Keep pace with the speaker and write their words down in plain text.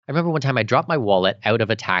remember one time I dropped my wallet out of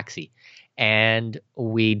a taxi and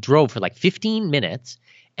we drove for like 15 minutes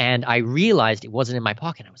and I realized it wasn't in my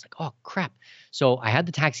pocket. I was like, oh, crap. So I had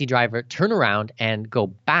the taxi driver turn around and go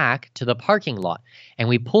back to the parking lot. And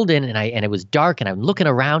we pulled in and it was dark and I'm looking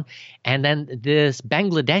around. And then this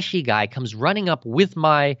Bangladeshi guy comes running up with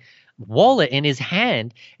my wallet in his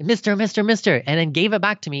hand, and Mister, and then gave it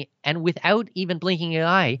back to me. And without even blinking an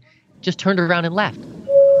eye, just turned around and left.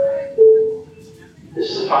 This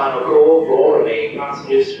is the final call for remaining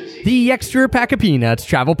passengers. The Extra Pack of Peanuts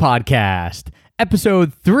Travel Podcast,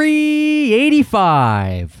 episode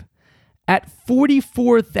 385. At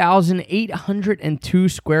 44,802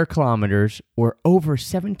 square kilometers, or over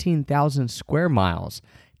 17,000 square miles,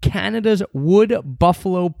 Canada's Wood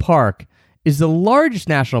Buffalo Park is the largest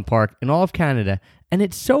national park in all of Canada, and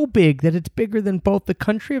it's so big that it's bigger than both the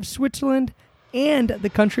country of Switzerland and the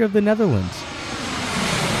country of the Netherlands.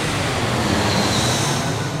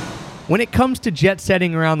 When it comes to jet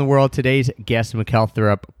setting around the world, today's guest, Mikkel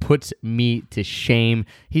Thorup, puts me to shame.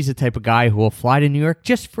 He's the type of guy who will fly to New York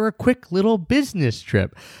just for a quick little business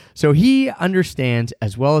trip. So he understands,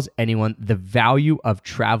 as well as anyone, the value of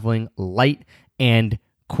traveling light and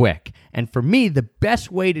quick. And for me, the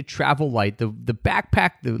best way to travel light, the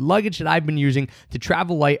backpack, the luggage that I've been using to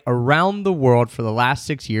travel light around the world for the last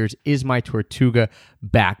 6 years is my Tortuga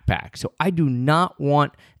backpack. So I do not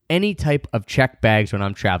want any type of check bags when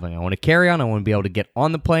I'm traveling. I want to carry on. I want to be able to get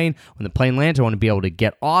on the plane. When the plane lands, I want to be able to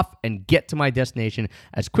get off and get to my destination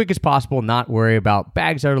as quick as possible, not worry about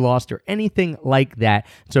bags that are lost or anything like that.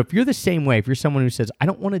 So if you're the same way, if you're someone who says, I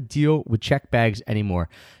don't want to deal with check bags anymore,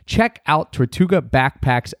 check out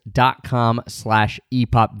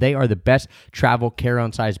tortugabackpacks.com/EPOP. They are the best travel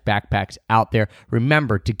carry-on size backpacks out there.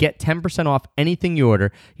 Remember, to get 10% off anything you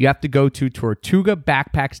order, you have to go to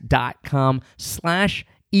tortugabackpacks.com/EPOP.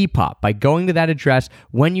 By going to that address,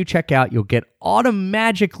 when you check out, you'll get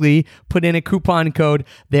automatically put in a coupon code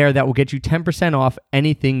there that will get you 10% off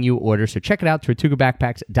anything you order. So check it out,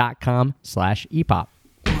 tortugabackpacks.com/EPOP.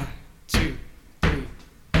 1, 2, 3.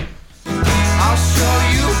 I'll show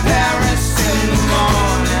you Paris in the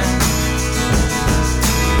morning.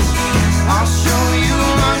 I'll show you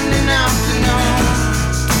London afternoon.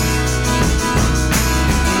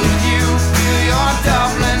 If you feel your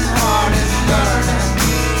Dublin heart is burning,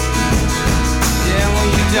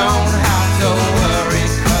 you don't have to worry,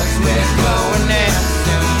 'cause we're going there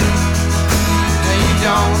soon. You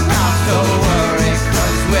don't have to worry,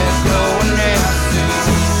 'cause we're going there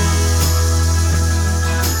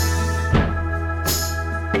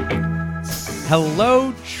soon.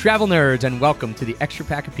 Hello, travel nerds, and welcome to the Extra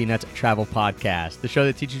Pack of Peanuts Travel Podcast, the show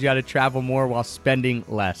that teaches you how to travel more while spending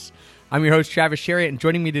less. I'm your host, Travis Sherry, and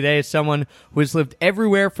joining me today is someone who has lived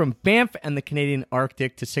everywhere from Banff and the Canadian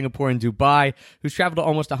Arctic to Singapore and Dubai, who's traveled to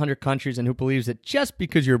almost 100 countries, and who believes that just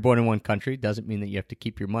because you were born in one country doesn't mean that you have to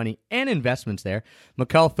keep your money and investments there.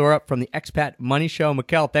 Mikkel Thorup from the Expat Money Show.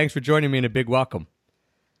 Mikkel, thanks for joining me, and a big welcome.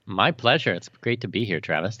 My pleasure. It's great to be here,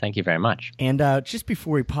 Travis. Thank you very much. And just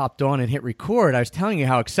before we popped on and hit record, I was telling you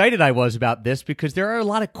how excited I was about this because there are a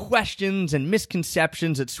lot of questions and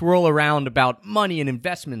misconceptions that swirl around about money and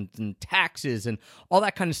investments and taxes and all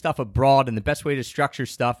that kind of stuff abroad and the best way to structure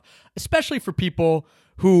stuff, especially for people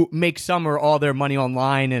who make some or all their money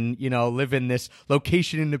online and, you know, live in this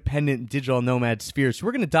location-independent digital nomad sphere. So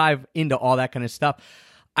we're going to dive into all that kind of stuff.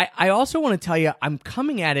 I also want to tell you, I'm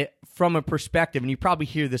coming at it from a perspective, and you probably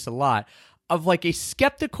hear this a lot, of like a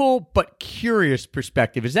skeptical but curious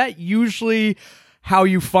perspective. Is that usually how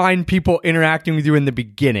you find people interacting with you in the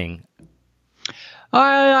beginning?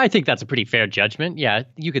 I think that's a pretty fair judgment. Yeah,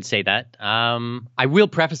 you could say that. I will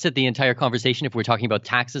preface it, the entire conversation, if we're talking about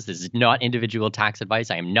taxes. This is not individual tax advice.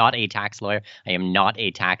 I am not a tax lawyer. I am not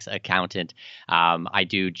a tax accountant. I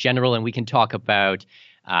do general, and we can talk about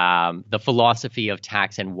the philosophy of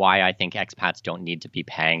tax and why I think expats don't need to be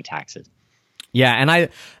paying taxes. Yeah,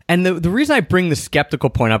 and the reason I bring the skeptical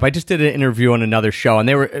point up, I just did an interview on another show, and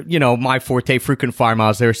they were, you know, my forte, frequent flyer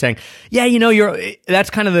miles. They were saying, yeah, you know, that's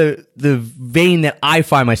kind of the vein that I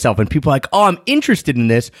find myself in. People are like, oh, I'm interested in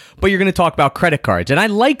this, but you're going to talk about credit cards, and I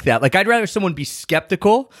like that. Like, I'd rather someone be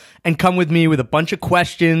skeptical and come with me with a bunch of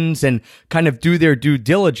questions and kind of do their due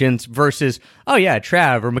diligence versus, oh yeah,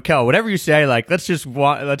 Trav or Mikkel, whatever you say, like let's just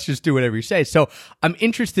do whatever you say. So I'm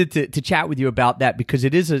interested to chat with you about that because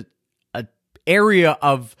it is a area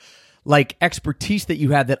of like expertise that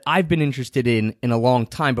you have that I've been interested in a long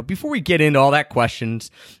time. But before we get into all that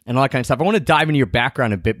questions and all that kind of stuff, I want to dive into your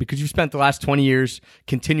background a bit because you spent the last 20 years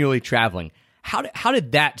continually traveling. How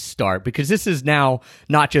did that start? Because this is now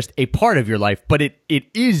not just a part of your life, but it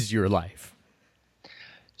is your life.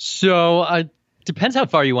 So Depends how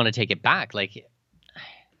far you want to take it back. Like,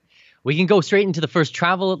 we can go straight into the first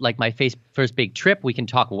travel, like my first big trip. We can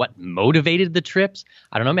talk what motivated the trips.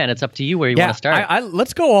 I don't know, man. It's up to you where you want to start.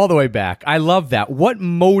 Let's go all the way back. I love that. What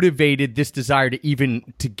motivated this desire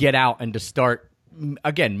to get out and to start,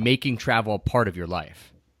 again, making travel a part of your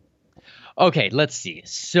life? Okay, let's see.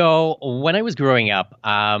 So when I was growing up,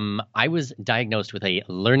 I was diagnosed with a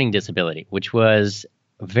learning disability, which was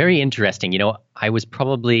very interesting. You know, I want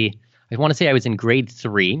to say I was in grade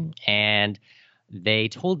 3, and they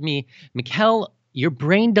told me, Mikkel, your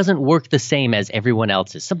brain doesn't work the same as everyone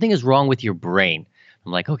else's. Something is wrong with your brain.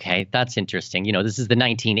 I'm like, okay, that's interesting. You know, this is the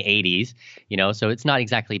 1980s, you know, so it's not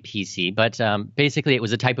exactly PC, but basically it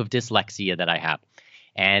was a type of dyslexia that I have.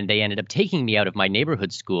 And they ended up taking me out of my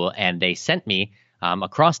neighborhood school, and they sent me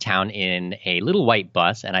across town in a little white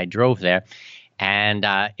bus, and I drove there. And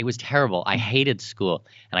it was terrible. I hated school,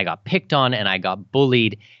 and I got picked on, and I got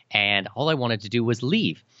bullied, and all I wanted to do was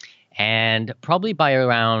leave. And probably by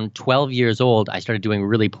around 12 years old, I started doing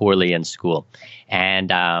really poorly in school.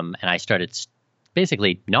 And I started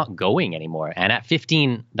basically not going anymore. And at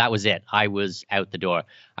 15, that was it. I was out the door.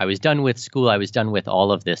 I was done with school. I was done with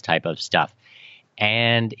all of this type of stuff.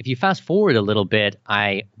 And if you fast forward a little bit,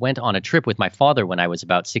 I went on a trip with my father when I was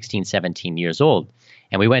about 16, 17 years old.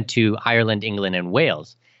 And we went to Ireland, England, and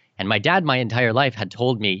Wales. And my dad, my entire life, had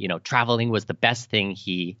told me, you know, traveling was the best thing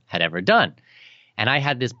he had ever done. And I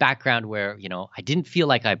had this background where, you know, I didn't feel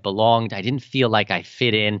like I belonged. I didn't feel like I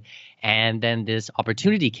fit in. And then this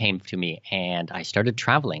opportunity came to me, and I started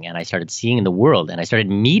traveling, and I started seeing the world, and I started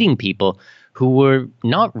meeting people who were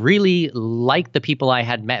not really like the people I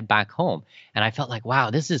had met back home. And I felt like,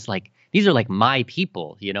 wow, these are like my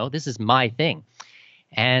people, you know, this is my thing.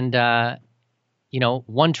 And, you know,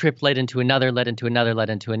 one trip led into another, led into another, led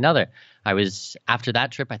into another. After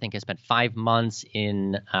that trip, I think I spent 5 months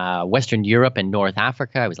in Western Europe and North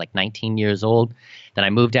Africa. I was like 19 years old. Then I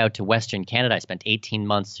moved out to Western Canada. I spent 18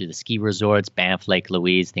 months through the ski resorts, Banff, Lake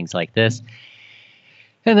Louise, things like this.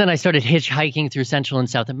 And then I started hitchhiking through Central and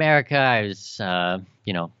South America. I was,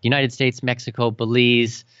 United States, Mexico,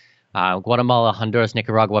 Belize, Guatemala, Honduras,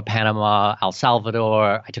 Nicaragua, Panama, El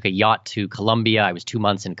Salvador. I took a yacht to Colombia. I was 2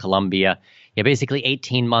 months in Colombia. Yeah, basically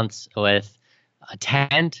 18 months with a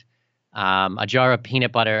tent, a jar of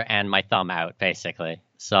peanut butter, and my thumb out, basically.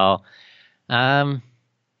 So,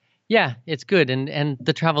 yeah, it's good. And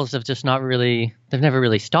the travels have just they've never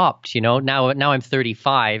really stopped, you know. Now I'm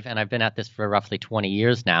 35, and I've been at this for roughly 20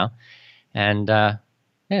 years now. And,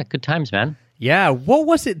 yeah, good times, man. Yeah, what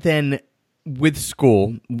was it then with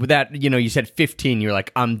school that, you know, you said 15, you're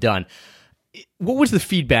like, I'm done. What was the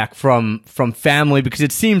feedback from family? Because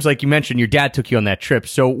it seems like you mentioned your dad took you on that trip.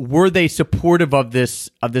 So were they supportive of this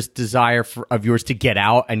desire of yours to get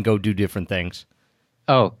out and go do different things?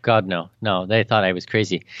 Oh, God, no. No, they thought I was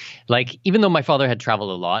crazy. Like, even though my father had traveled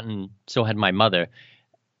a lot and so had my mother,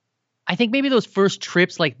 I think maybe those first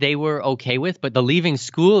trips, like, they were okay with, but the leaving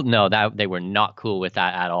school, no, that they were not cool with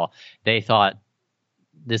that at all. They thought,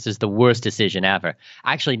 this is the worst decision ever.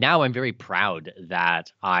 Actually, now I'm very proud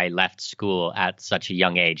that I left school at such a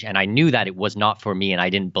young age. And I knew that it was not for me and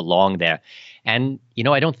I didn't belong there. And, you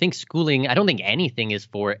know, I don't think anything is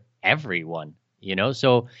for everyone, you know?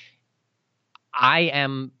 So I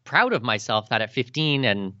am proud of myself that at 15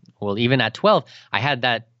 and, well, even at 12, I had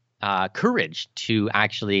that courage to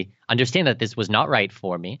actually understand that this was not right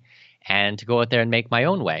for me and to go out there and make my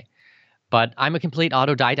own way. But I'm a complete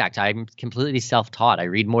autodidact. I'm completely self-taught. I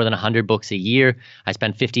read more than 100 books a year. I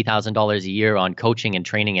spend $50,000 a year on coaching and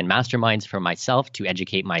training and masterminds for myself to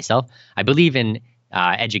educate myself. I believe in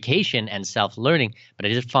education and self-learning, but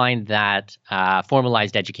I just find that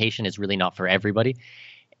formalized education is really not for everybody.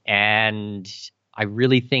 And I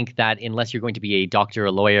really think that unless you're going to be a doctor,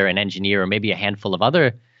 a lawyer, an engineer, or maybe a handful of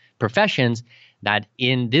other professions, that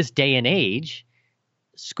in this day and age,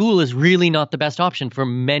 school is really not the best option for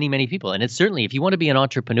many, many people. And it's certainly, if you want to be an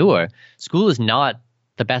entrepreneur, school is not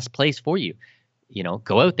the best place for you. You know,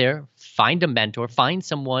 go out there, find a mentor, find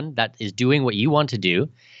someone that is doing what you want to do,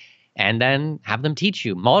 and then have them teach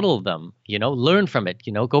you, model them, you know, learn from it,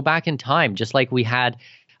 you know, go back in time, just like we had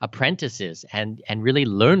apprentices, and really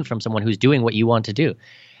learn from someone who's doing what you want to do.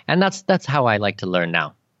 And that's how I like to learn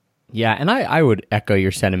now. Yeah, and I would echo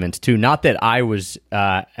your sentiments too. Not that I was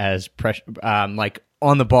as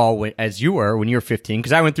on the ball as you were when you were 15,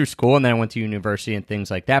 because I went through school and then I went to university and things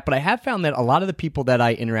like that. But I have found that a lot of the people that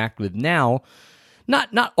I interact with now, not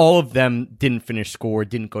all of them didn't finish school or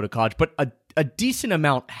didn't go to college, but a decent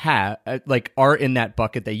amount are in that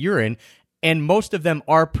bucket that you're in. And most of them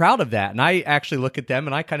are proud of that. And I actually look at them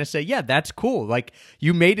and I kind of say, yeah, that's cool. Like,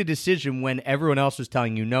 you made a decision when everyone else was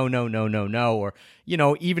telling you no, no, no, no, no. Or,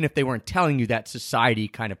 even if they weren't telling you that, society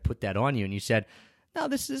kind of put that on you. And you said, no,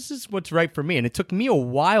 this is what's right for me. And it took me a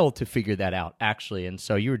while to figure that out, actually. And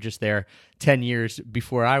so you were just there 10 years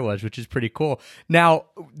before I was, which is pretty cool. Now,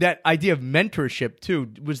 that idea of mentorship, too,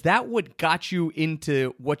 was that what got you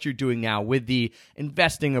into what you're doing now with the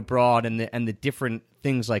investing abroad and the different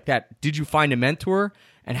things like that? Did you find a mentor?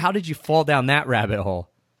 And how did you fall down that rabbit hole?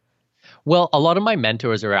 Well, a lot of my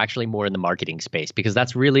mentors are actually more in the marketing space because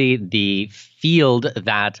that's really the field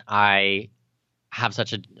that I have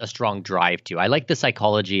such a strong drive to. I like the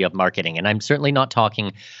psychology of marketing, and I'm certainly not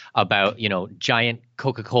talking about, giant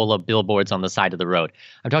Coca-Cola billboards on the side of the road.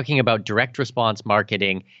 I'm talking about direct response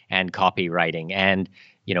marketing and copywriting. And,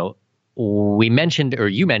 you mentioned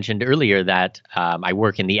earlier that I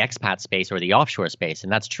work in the expat space or the offshore space,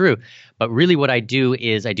 and that's true. But really what I do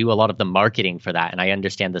is I do a lot of the marketing for that, and I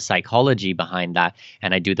understand the psychology behind that,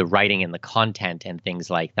 and I do the writing and the content and things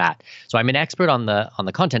like that. So I'm an expert on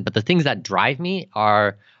the content, but the things that drive me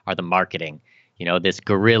are the marketing. This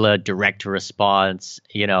guerrilla direct response,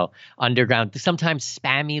 underground, sometimes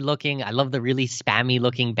spammy looking. I love the really spammy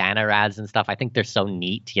looking banner ads and stuff. I think they're so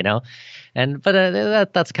neat,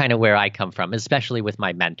 but that's kind of where I come from, especially with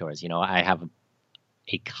my mentors. I have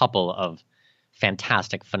a couple of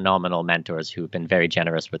fantastic, phenomenal mentors who've been very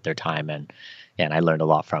generous with their time and I learned a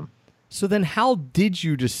lot from. So then how did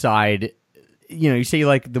you decide, you say you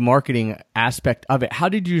like the marketing aspect of it. How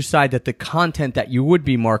did you decide that the content that you would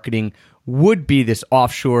be marketing would be this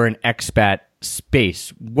offshore and expat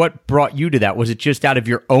space? What brought you to that? Was it just out of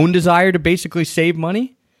your own desire to basically save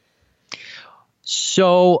money?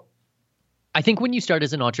 So I think when you start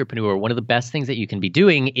as an entrepreneur, one of the best things that you can be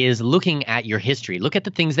doing is looking at your history. Look at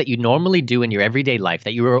the things that you normally do in your everyday life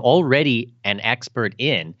that you are already an expert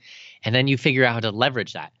in, and then you figure out how to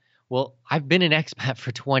leverage that. Well, I've been an expat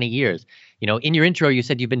for 20 years. In your intro, you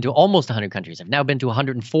said you've been to almost 100 countries. I've now been to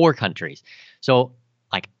 104 countries. So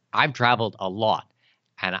I've traveled a lot,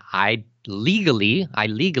 and I legally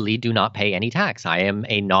do not pay any tax. I am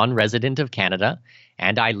a non-resident of Canada,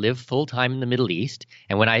 and I live full-time in the Middle East.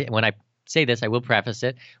 And when I say this, I will preface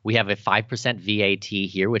it. We have a 5% VAT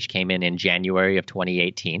here, which came in January of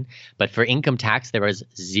 2018. But for income tax, there is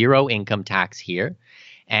zero income tax here.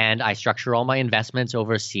 And I structure all my investments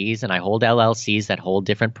overseas, and I hold LLCs that hold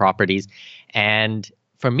different properties. And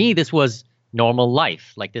for me, this was normal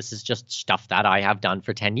life. This is just stuff that I have done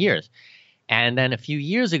for 10 years. And then a few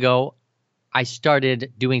years ago, I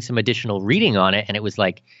started doing some additional reading on it. And it was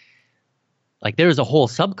like there's a whole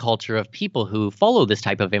subculture of people who follow this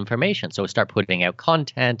type of information. So I start putting out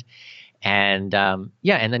content and and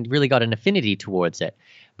then really got an affinity towards it.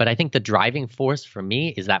 But I think the driving force for me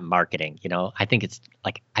is that marketing. I think it's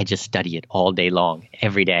I just study it all day long,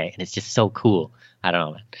 every day. And it's just so cool. I don't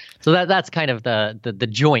know, man. So that's kind of the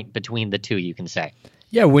joint between the two, you can say.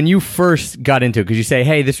 Yeah, when you first got into it, because you say,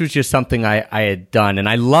 hey, this was just something I had done. And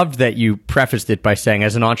I loved that you prefaced it by saying,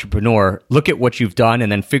 as an entrepreneur, look at what you've done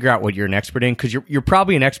and then figure out what you're an expert in, because you're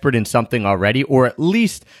probably an expert in something already, or at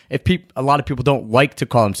least a lot of people don't like to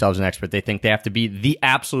call themselves an expert. They think they have to be the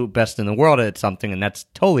absolute best in the world at something, and that's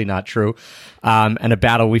totally not true. And a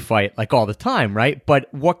battle we fight all the time, right?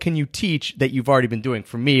 But what can you teach that you've already been doing?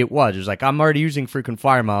 For me, it was I'm already using frequent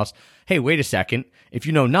flyer miles. Hey, wait a second. If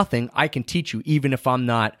you know nothing, I can teach you, even if I'm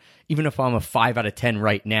a 5 out of 10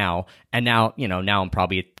 right now. And now I'm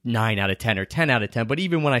probably a 9 out of 10 or 10 out of 10. But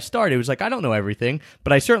even when I started, it was I don't know everything,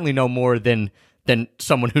 but I certainly know more than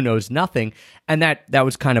someone who knows nothing. And that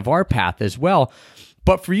was kind of our path as well.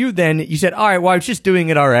 But for you then, you said, all right, well, I was just doing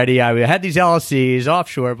it already. I had these LLCs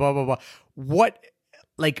offshore, blah, blah, blah. What,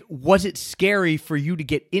 was it scary for you to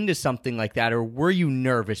get into something like that? Or were you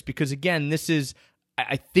nervous? Because again,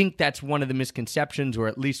 I think that's one of the misconceptions, or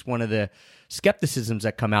at least one of the skepticisms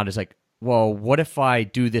that come out is well, what if I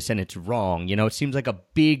do this and it's wrong? It seems like a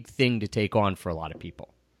big thing to take on for a lot of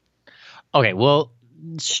people. Okay, well,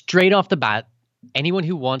 straight off the bat, anyone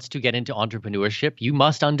who wants to get into entrepreneurship, you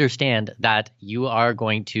must understand that you are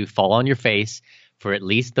going to fall on your face for at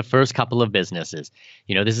least the first couple of businesses.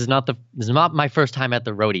 This is not my first time at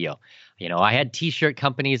the rodeo. I had t-shirt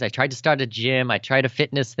companies. I tried to start a gym. I tried a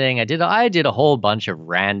fitness thing. I did a whole bunch of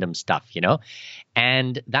random stuff,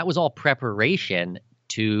 and that was all preparation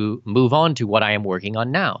to move on to what I am working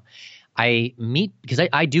on now. Because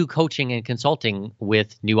I do coaching and consulting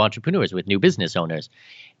with new entrepreneurs, with new business owners,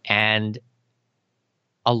 and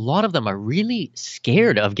a lot of them are really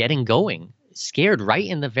scared of getting going, scared right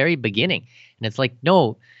in the very beginning. And it's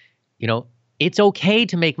no, it's okay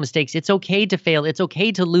to make mistakes. It's okay to fail. It's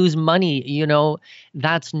okay to lose money.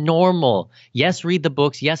 That's normal. Yes, read the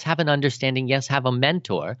books. Yes, have an understanding. Yes, have a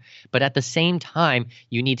mentor. But at the same time,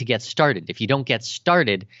 you need to get started. If you don't get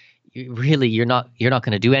started, you're not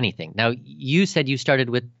going to do anything. Now, you said you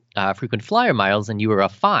started with frequent flyer miles and you were a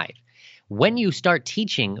 5. When you start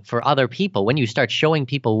teaching for other people, when you start showing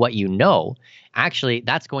people what you know, actually,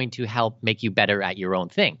 that's going to help make you better at your own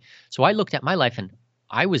thing. So I looked at my life and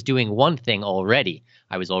I was doing one thing already.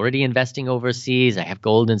 I was already investing overseas. I have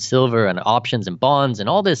gold and silver and options and bonds and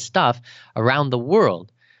all this stuff around the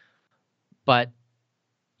world. But,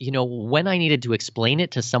 when I needed to explain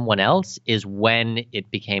it to someone else is when it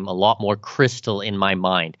became a lot more crystal in my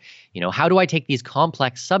mind. How do I take these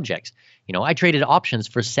complex subjects? I traded options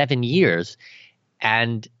for 7 years,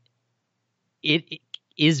 and it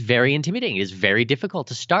is very intimidating. It is very difficult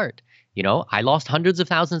to start. I lost hundreds of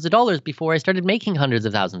thousands of dollars before I started making hundreds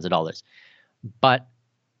of thousands of dollars. But,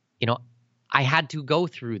 I had to go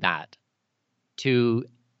through that to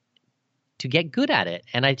get good at it.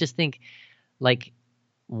 And I just think,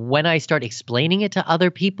 when I start explaining it to other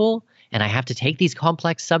people and I have to take these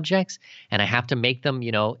complex subjects and I have to make them,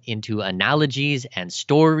 into analogies and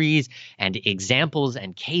stories and examples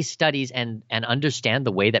and case studies and understand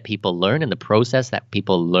the way that people learn and the process that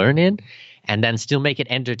people learn in, and then still make it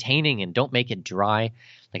entertaining and don't make it dry.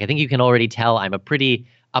 I think you can already tell I'm a pretty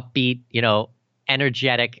upbeat,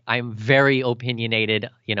 energetic. I'm very opinionated.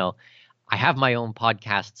 I have my own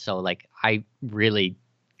podcast. So I really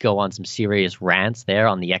go on some serious rants there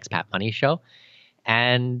on the Expat Money Show.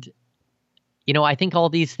 And, I think all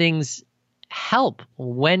these things help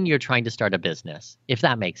when you're trying to start a business, if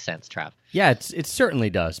that makes sense, Trav. Yeah, it certainly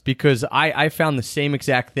does, because I found the same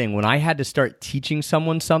exact thing. When I had to start teaching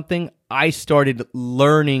someone something, I started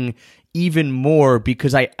learning even more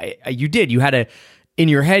because you had to, in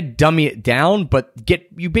your head, dummy it down, but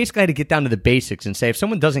you basically had to get down to the basics and say, if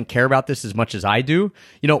someone doesn't care about this as much as I do,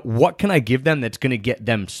 what can I give them that's going to get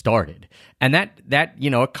them started? And that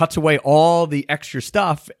it cuts away all the extra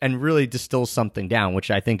stuff and really distills something down, which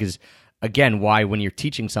I think is, again, why when you're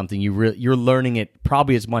teaching something, you're learning it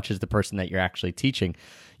probably as much as the person that you're actually teaching.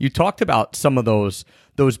 You talked about some of those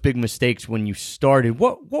big mistakes when you started.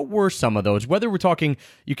 What were some of those? Whether we're talking,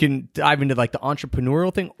 you can dive into the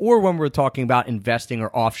entrepreneurial thing, or when we're talking about investing or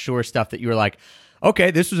offshore stuff that you were like, okay,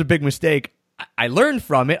 this was a big mistake. I learned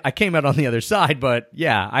from it. I came out on the other side, but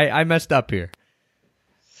yeah, I messed up here.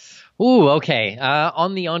 Ooh, okay.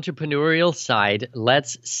 On the entrepreneurial side,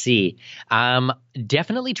 let's see.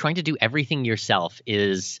 Definitely trying to do everything yourself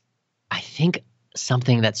is, I think,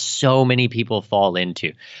 something that so many people fall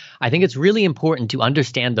into. I think it's really important to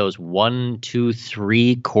understand those 1, 2,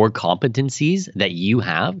 3 core competencies that you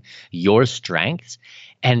have, your strengths,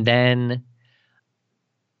 and then,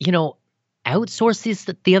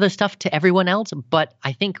 outsource the other stuff to everyone else. But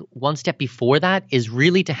I think one step before that is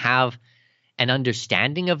really to have an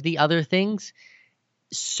understanding of the other things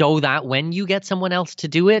so that when you get someone else to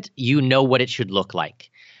do it, you know what it should look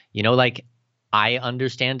like. I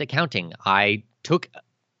understand accounting. I took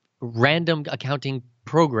random accounting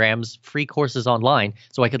programs, free courses online,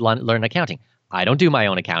 so I could learn accounting. I don't do my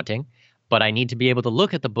own accounting, but I need to be able to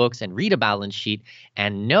look at the books and read a balance sheet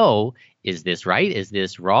and know, is this right? Is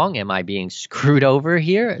this wrong? Am I being screwed over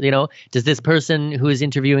here? Does this person who is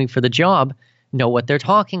interviewing for the job know what they're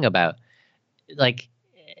talking about?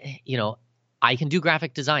 I can do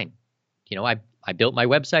graphic design. I built my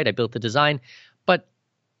website, I built the design, but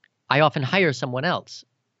I often hire someone else.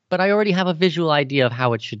 But I already have a visual idea of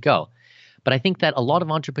how it should go. But I think that a lot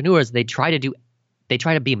of entrepreneurs, they try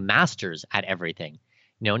to be masters at everything.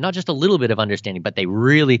 Not just a little bit of understanding, but they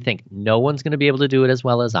really think no one's going to be able to do it as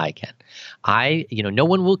well as I can. No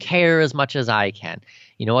one will care as much as I can.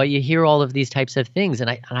 You hear all of these types of things, and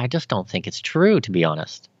I just don't think it's true, to be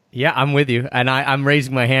honest. Yeah, I'm with you. And I'm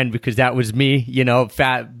raising my hand because that was me,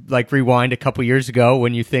 rewind a couple years ago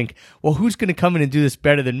when you think, well, who's going to come in and do this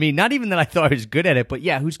better than me? Not even that I thought I was good at it, but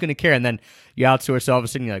yeah, who's going to care? And then you outsource, all of a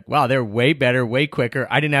sudden you're like, wow, they're way better, way quicker.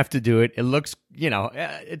 I didn't have to do it. It looks,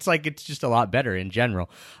 it's just a lot better in general.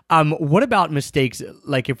 What about mistakes?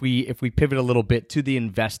 If we pivot a little bit to the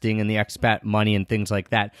investing and the expat money and things like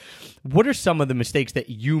that, what are some of the mistakes that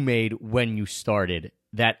you made when you started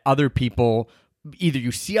that other people, either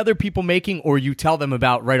you see other people making or you tell them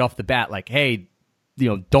about right off the bat, like, hey,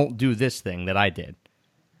 don't do this thing that I did?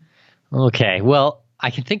 Okay, well, I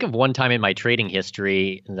can think of one time in my trading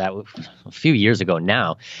history that a few years ago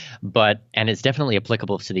now, and it's definitely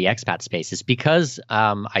applicable to the expat space, is because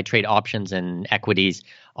I trade options and equities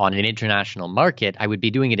on an international market, I would be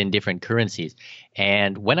doing it in different currencies.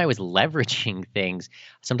 And when I was leveraging things,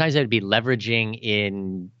 sometimes I'd be leveraging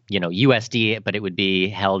in, USD, but it would be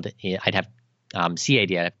held, I'd have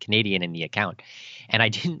CAD, I'd have Canadian in the account. And I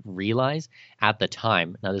didn't realize at the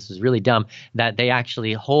time, now this was really dumb, that they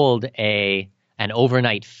actually hold an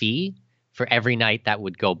overnight fee for every night that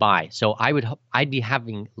would go by. So I'd be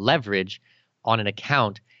having leverage on an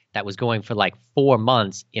account that was going for like 4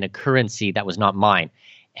 months in a currency that was not mine.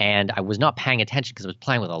 And I was not paying attention because I was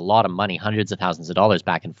playing with a lot of money, hundreds of thousands of dollars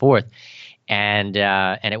back and forth. And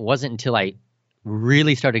it wasn't until I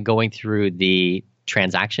really started going through the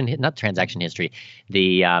not transaction history,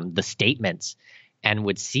 the statements, and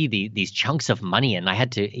would see these chunks of money. And I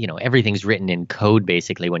had to, everything's written in code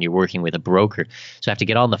basically when you're working with a broker. So I have to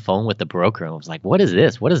get on the phone with the broker and I was like, what is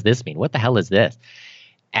this? What does this mean? What the hell is this?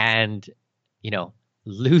 And,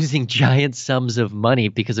 losing giant sums of money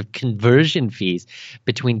because of conversion fees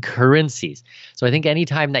between currencies. So I think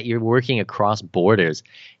anytime that you're working across borders,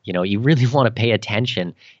 you really want to pay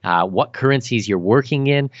attention what currencies you're working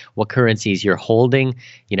in, what currencies you're holding,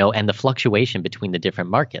 and the fluctuation between the different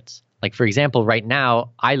markets. Like, for example, right now,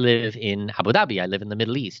 I live in Abu Dhabi. I live in the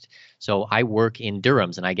Middle East. So I work in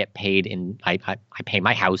dirhams and I get paid I pay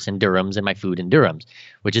my house in dirhams and my food in dirhams,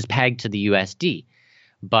 which is pegged to the USD.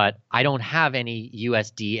 But I don't have any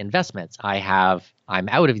USD investments. I'm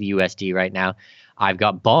out of the USD right now. I've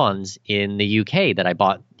got bonds in the UK that I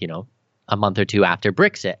bought, a month or two after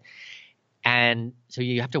Brexit. And so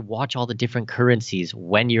you have to watch all the different currencies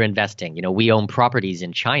when you're investing. We own properties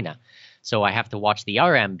in China. So I have to watch the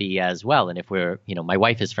RMB as well. And if my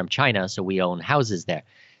wife is from China, so we own houses there.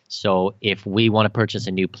 So if we want to purchase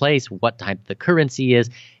a new place, what type the currency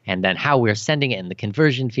is, and then how we're sending it and the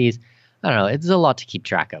conversion fees. I don't know. It's a lot to keep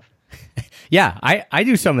track of. Yeah, I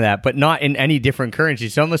do some of that, but not in any different currency.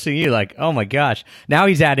 So I'm listening to you like, oh my gosh. Now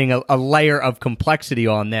he's adding a layer of complexity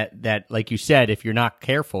on that, like you said, if you're not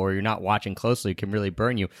careful or you're not watching closely, it can really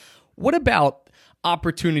burn you. What about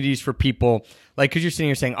opportunities for people, like, because you're sitting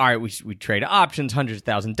here saying, all right, we trade options, hundreds of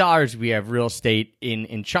 $1,000s. We have real estate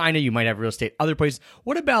in China. You might have real estate other places.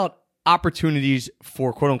 What about opportunities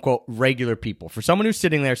for quote unquote regular people? For someone who's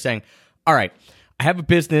sitting there saying, all right, I have a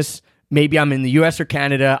business. Maybe I'm in the US or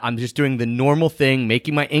Canada. I'm just doing the normal thing,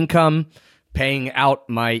 making my income, paying out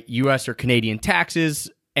my US or Canadian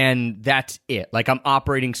taxes, and that's it. Like, I'm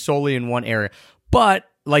operating solely in one area. But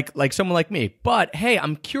like someone like me. But hey,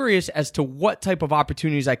 I'm curious as to what type of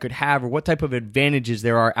opportunities I could have or what type of advantages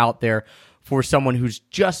there are out there for someone who's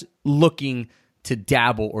just looking to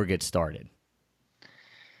dabble or get started.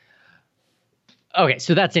 Okay,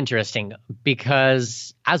 so that's interesting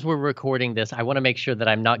because as we're recording this, I want to make sure that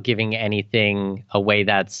I'm not giving anything away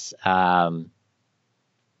that's,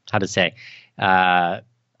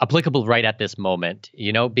 applicable right at this moment,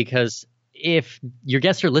 because if your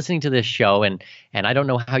guests are listening to this show, and I don't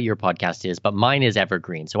know how your podcast is, but mine is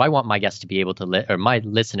evergreen. So I want my guests to be able to, or my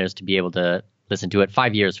listeners to be able to listen to it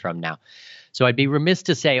 5 years from now. So I'd be remiss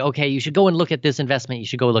to say, okay, you should go and look at this investment. You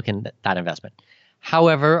should go look at that investment.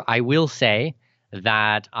 However, I will say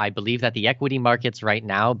that I believe that the equity markets right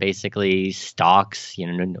now, basically stocks,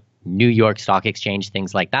 New York Stock Exchange,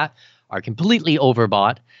 things like that, are completely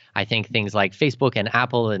overbought. I think things like Facebook and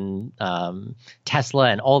Apple and Tesla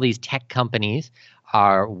and all these tech companies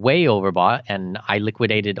are way overbought. And I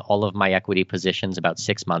liquidated all of my equity positions about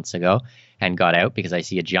 6 months ago and got out because I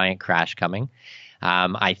see a giant crash coming.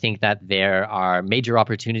 I think that there are major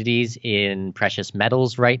opportunities in precious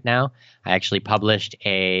metals right now. I actually published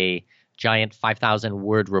a giant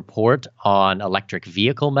 5,000-word report on electric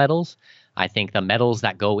vehicle metals. I think the metals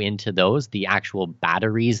that go into those, the actual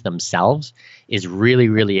batteries themselves, is really,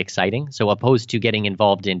 really exciting. So opposed to getting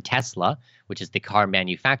involved in Tesla, which is the car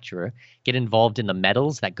manufacturer, get involved in the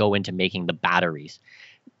metals that go into making the batteries.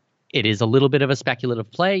 It is a little bit of a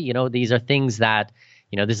speculative play. These are things that,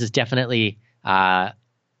 this is definitely a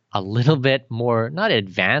little bit more, not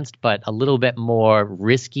advanced, but a little bit more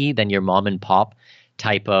risky than your mom and pop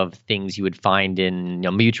type of things you would find in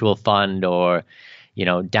a mutual fund or,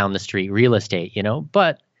 down the street real estate,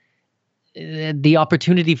 but the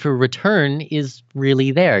opportunity for return is really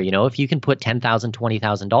there. If you can put $10,000,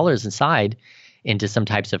 $20,000 inside into some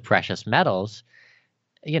types of precious metals,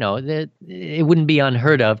 it wouldn't be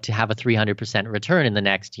unheard of to have a 300% return in the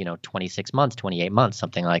next, 26 months, 28 months,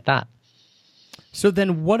 something like that. So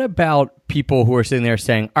then what about people who are sitting there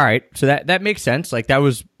saying, all right, so that makes sense. Like, that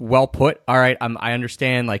was well put. All right, I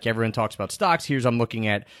understand, like, everyone talks about stocks. I'm looking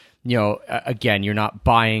at, again, you're not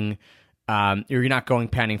buying, you're not going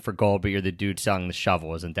panning for gold, but you're the dude selling the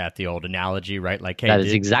shovel. Isn't that the old analogy, right? Like, hey, that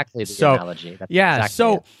is exactly the analogy. That's exactly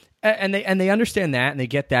so it. And they understand that and they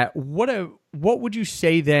get that. What would you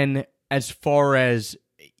say then as far as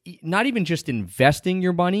not even just investing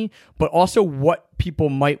your money, but also what people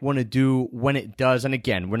might want to do when it does? And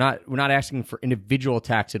again, we're not asking for individual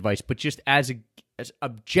tax advice, but just as a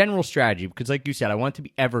general strategy, because like you said, I want it to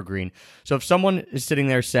be evergreen. So if someone is sitting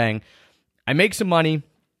there saying, I make some money,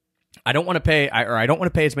 I don't want to pay, or I don't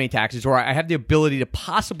want to pay as many taxes, or I have the ability to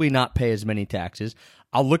possibly not pay as many taxes,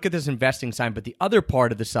 I'll look at this investing side. But the other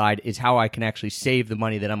part of the side is how I can actually save the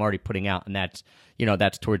money that I'm already putting out, and that's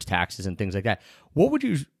towards taxes and things like that. What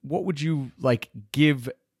would you like give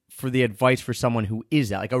for the advice for someone who is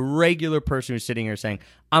that, like a regular person who's sitting here saying,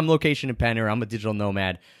 I'm location dependent, or I'm a digital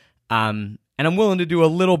nomad, and I'm willing to do a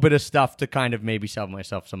little bit of stuff to kind of maybe save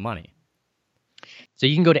myself some money? So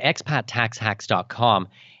you can go to expattaxhacks.com,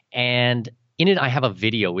 and in it I have a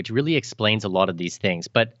video which really explains a lot of these things.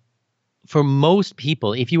 But for most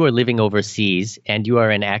people, if you are living overseas and you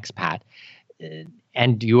are an expat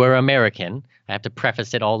and you are American, I have to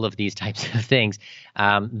preface it, all of these types of things.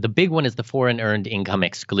 The big one is the foreign earned income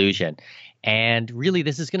exclusion. And really,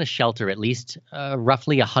 this is going to shelter at least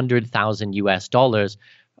roughly $100,000 US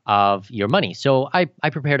of your money. So I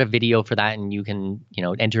prepared a video for that, and you can,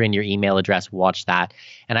 enter in your email address, watch that.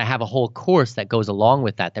 And I have a whole course that goes along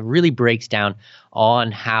with that really breaks down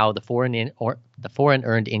on how the foreign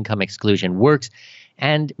earned income exclusion works.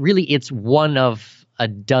 And really, it's one of a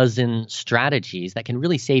dozen strategies that can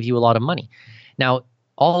really save you a lot of money. Now,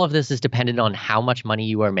 all of this is dependent on how much money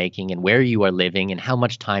you are making and where you are living and how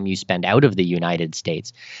much time you spend out of the United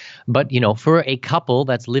States. But, for a couple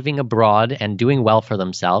that's living abroad and doing well for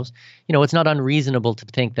themselves, it's not unreasonable to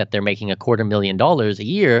think that they're making $250,000 a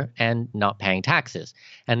year and not paying taxes.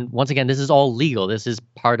 And once again, this is all legal. This is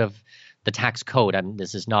part of the tax code.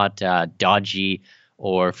 This is not dodgy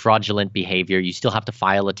or fraudulent behavior. You still have to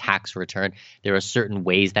file a tax return. There are certain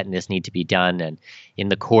ways that this need to be done. And in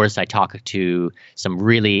the course, I talk to some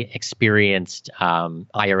really experienced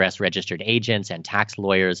IRS registered agents and tax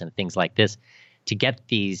lawyers and things like this to get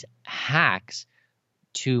these hacks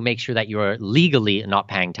to make sure that you're legally not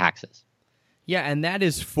paying taxes. Yeah, and that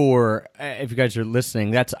is for, if you guys are listening,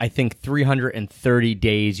 that's, I think, 330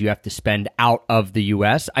 days you have to spend out of the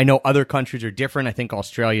U.S. I know other countries are different. I think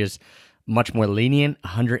Australia's much more lenient,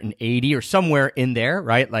 180 or somewhere in there,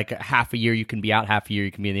 right? Like half a year you can be out, half a year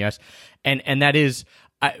you can be in the US. And that is,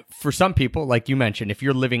 for some people, like you mentioned, if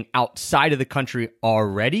you're living outside of the country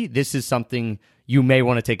already, this is something you may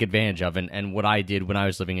want to take advantage of. And what I did when I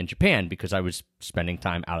was living in Japan, because I was spending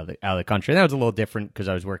time out of the country. And that was a little different because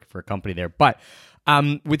I was working for a company there. But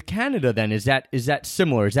with Canada then, is that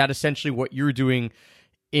similar? Is that essentially what you're doing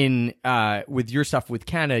in with your stuff with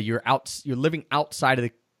Canada? You're living outside of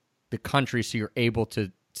the country, so you're able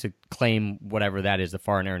to claim whatever that is, the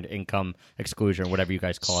foreign earned income exclusion, or whatever you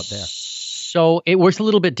guys call it there. So it works a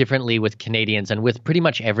little bit differently with Canadians and with pretty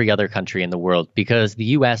much every other country in the world, because the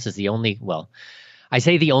U.S. is the only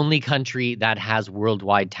country that has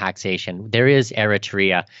worldwide taxation. There is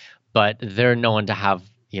Eritrea, but they're known to have,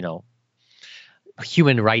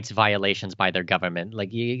 human rights violations by their government.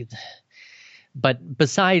 But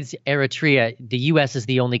besides Eritrea, the U.S. is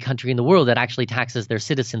the only country in the world that actually taxes their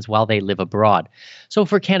citizens while they live abroad. So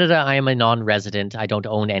for Canada, I am a non-resident. I don't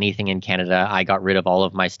own anything in Canada. I got rid of all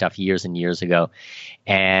of my stuff years and years ago.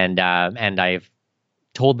 And I've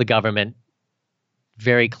told the government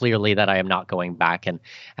very clearly that I am not going back. And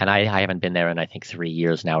I haven't been there in, I think, 3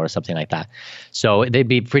 years now or something like that. So they'd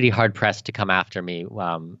be pretty hard-pressed to come after me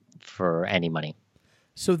for any money.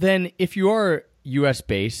 So then if you are U.S.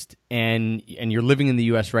 based and you're living in the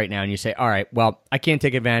U.S. right now and you say, all right, well, I can't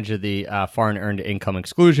take advantage of the foreign earned income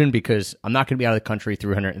exclusion because I'm not going to be out of the country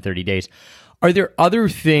 330 days. Are there other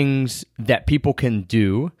things that people can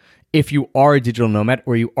do if you are a digital nomad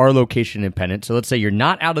or you are location independent? So let's say you're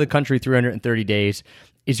not out of the country 330 days.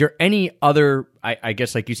 Is there any other, I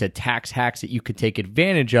guess, like you said, tax hacks that you could take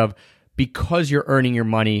advantage of because you're earning your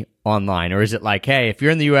money online? Or is it like, hey, if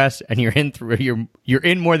you're in the U.S. and you're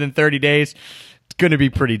in more than 30 days, it's going to be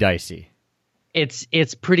pretty dicey?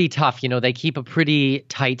 It's pretty tough. They keep a pretty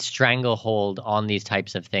tight stranglehold on these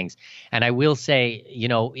types of things. And I will say,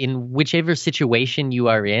 in whichever situation you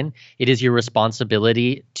are in, it is your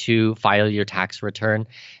responsibility to file your tax return.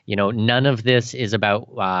 None of this is about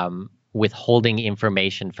withholding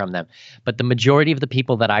information from them. But the majority of the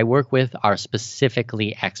people that I work with are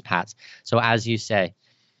specifically expats. So as you say,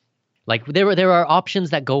 like there are options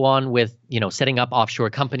that go on with, setting up offshore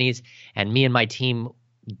companies, and me and my team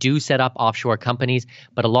do set up offshore companies,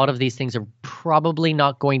 but a lot of these things are probably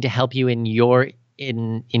not going to help you in your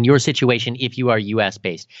in your situation if you are US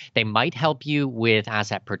based. They might help you with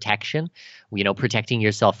asset protection, protecting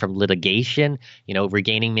yourself from litigation,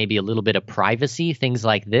 regaining maybe a little bit of privacy, things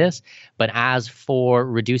like this. But as for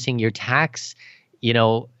reducing your tax,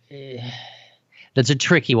 that's a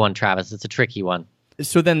tricky one, Travis. It's a tricky one.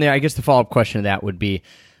 So then I guess the follow-up question to that would be,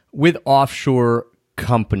 with offshore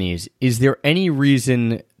companies, is there any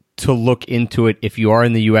reason to look into it if you are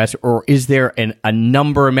in the U.S., or is there a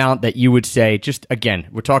number amount that you would say, just again,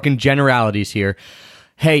 we're talking generalities here,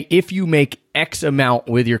 hey, if you make X amount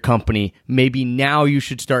with your company, maybe now you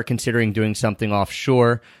should start considering doing something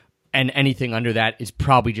offshore, and anything under that is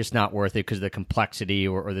probably just not worth it because of the complexity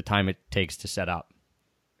or the time it takes to set up?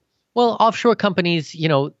 Well, offshore companies,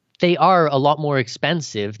 they are a lot more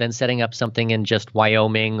expensive than setting up something in just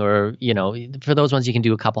Wyoming, or, for those ones you can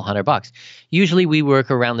do a couple $100. Usually we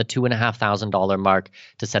work around the $2,500 mark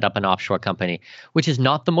to set up an offshore company, which is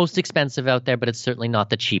not the most expensive out there, but it's certainly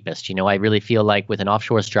not the cheapest. I really feel like with an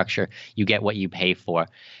offshore structure, you get what you pay for.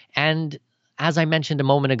 And as I mentioned a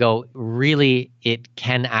moment ago, really it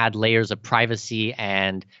can add layers of privacy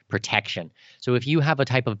and protection. So if you have a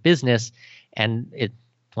type of business, and it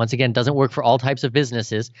once again, doesn't work for all types of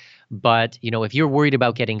businesses, but if you're worried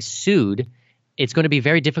about getting sued, it's going to be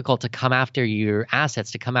very difficult to come after your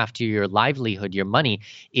assets, to come after your livelihood, your money,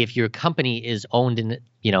 if your company is owned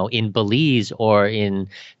in Belize or in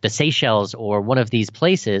the Seychelles or one of these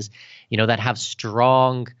places, that have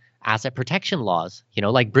strong asset protection laws.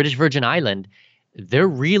 Like British Virgin Island, they're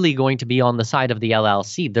really going to be on the side of the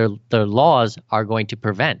LLC. Their laws are going to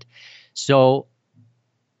prevent. So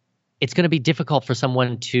it's going to be difficult for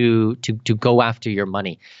someone to go after your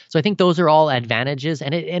money. So I think those are all advantages,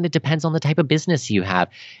 and it depends on the type of business you have.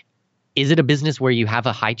 Is it a business where you have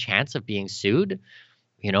a high chance of being sued?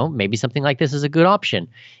 Maybe something like this is a good option.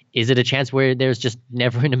 Is it a chance where there's just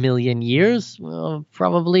never in a million years? Well,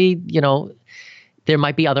 probably, there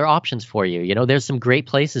might be other options for you. There's some great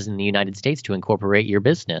places in the United States to incorporate your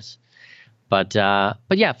business. But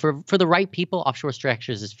yeah, for the right people, offshore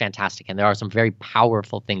structures is fantastic, and there are some very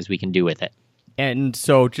powerful things we can do with it. And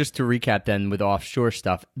so, just to recap, then, with offshore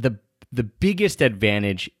stuff, the biggest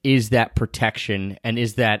advantage is that protection, and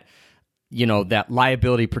is that that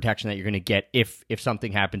liability protection that you're going to get if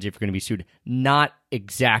something happens, if you're going to be sued. Not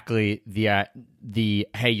exactly the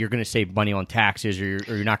hey, you're going to save money on taxes, or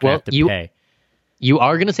you're not going to have to pay. You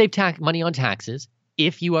are going to save money on taxes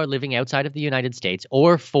if you are living outside of the United States,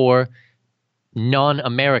 or for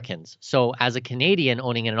non-Americans. So as a Canadian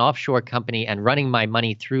owning an offshore company and running my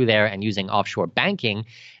money through there and using offshore banking,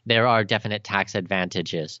 there are definite tax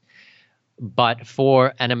advantages. But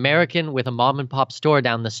for an American with a mom and pop store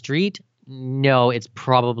down the street, no, it's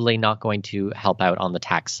probably not going to help out on the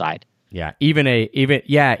tax side. Yeah, even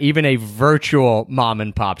a virtual mom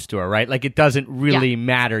and pop store, right? Like, it doesn't really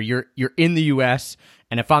matter. You're in the US,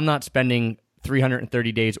 and if I'm not spending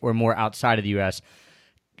 330 days or more outside of the US,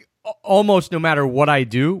 almost no matter what I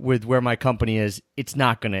do with where my company is, it's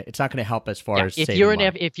not gonna help as far as saving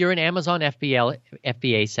money. If you're an Amazon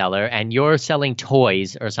FBA seller and you're selling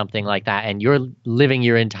toys or something like that, and you're living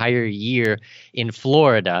your entire year in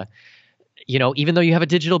Florida, even though you have a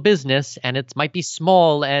digital business and it might be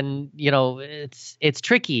small and it's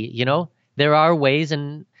tricky, there are ways,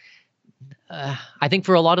 and I think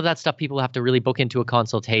for a lot of that stuff, people have to really book into a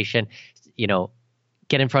consultation,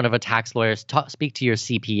 get in front of a tax lawyer, speak to your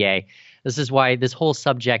CPA. This is why this whole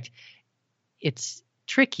subject, it's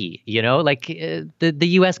tricky, the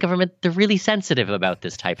U.S. government, they're really sensitive about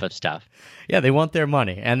this type of stuff. Yeah, they want their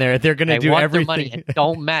money, and they're going to do everything. Their money, and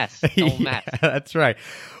don't mess. Don't mess. That's right.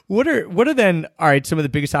 What are then, all right, some of the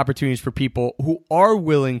biggest opportunities for people who are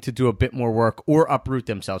willing to do a bit more work or uproot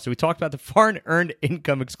themselves? So we talked about the foreign earned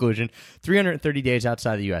income exclusion, 330 days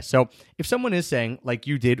outside the U.S. So if someone is saying, like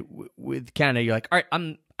you did with Canada, you're like, all right,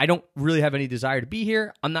 I don't really have any desire to be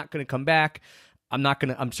here. I'm not going to come back.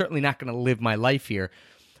 I'm certainly not going to live my life here.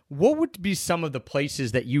 What would be some of the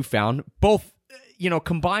places that you found, both,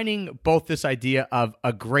 combining both this idea of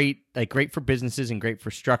a great for businesses and great for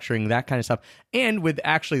structuring that kind of stuff, and with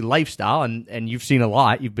actually lifestyle, and you've seen a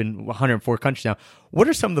lot, you've been 104 countries now. What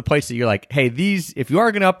are some of the places that you're like, hey, these, if you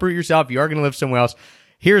are going to uproot yourself, you are going to live somewhere else,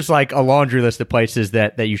 here's like a laundry list of places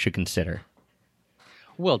that you should consider?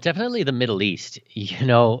 Well, definitely the Middle East.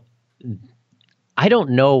 I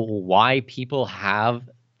don't know why people have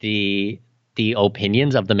the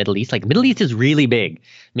opinions of the Middle East. Like, Middle East is really big.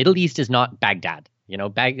 Middle East is not Baghdad.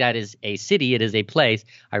 Baghdad is a city. It is a place.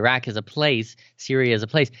 Iraq is a place. Syria is a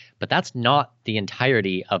place. But that's not the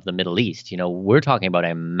entirety of the Middle East. We're talking about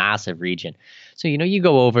a massive region. So, you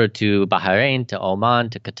go over to Bahrain, to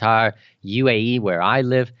Oman, to Qatar, UAE, where I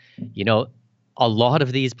live, a lot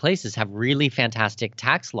of these places have really fantastic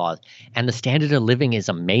tax laws, and the standard of living is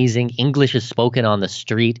amazing. English is spoken on the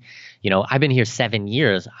street. I've been here 7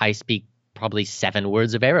 years. I speak probably 7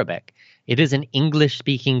 words of Arabic. It is an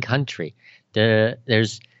English-speaking country.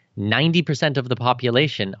 There's 90% of the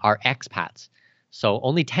population are expats. So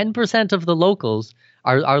only 10% of the locals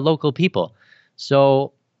are local people.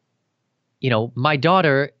 So, my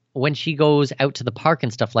daughter, when she goes out to the park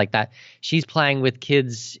and stuff like that, she's playing with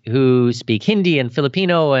kids who speak Hindi and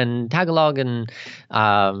Filipino and Tagalog and,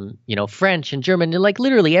 French and German, like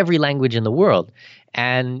literally every language in the world.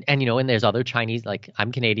 And there's other Chinese, like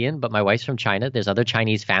I'm Canadian, but my wife's from China. There's other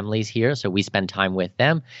Chinese families here, so we spend time with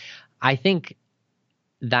them. I think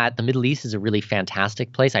that the Middle East is a really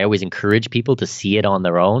fantastic place. I always encourage people to see it on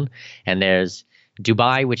their own. And there's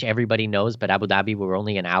Dubai, which everybody knows, but Abu Dhabi, we're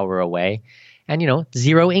only an hour away. And,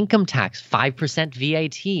 zero income tax, 5%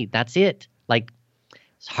 VAT. That's it. Like,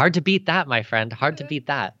 it's hard to beat that, my friend. Hard to beat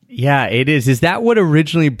that. Yeah, it is. Is that what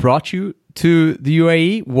originally brought you to the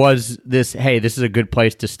UAE? Was this, hey, this is a good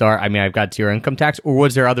place to start? I mean, I've got zero income tax, or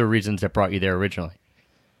was there other reasons that brought you there originally?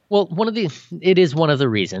 Well, it is one of the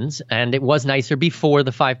reasons, and it was nicer before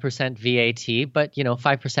the 5% VAT, but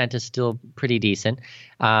 5% is still pretty decent.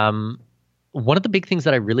 One of the big things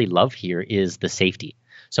that I really love here is the safety.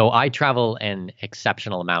 So I travel an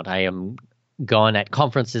exceptional amount. I am gone at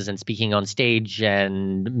conferences and speaking on stage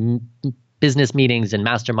and business meetings and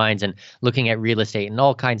masterminds and looking at real estate and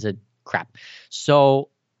all kinds of crap. So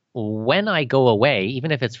when I go away,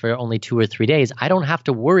 even if it's for only 2 or 3 days, I don't have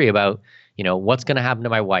to worry about what's going to happen to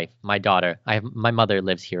my wife, my daughter. My mother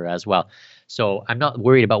lives here as well. So I'm not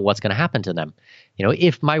worried about what's going to happen to them.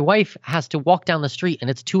 If my wife has to walk down the street and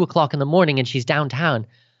it's 2:00 in the morning and she's downtown,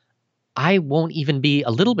 I won't even be a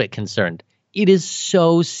little bit concerned. It is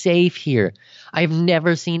so safe here. I've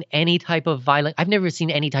never seen any type of I've never seen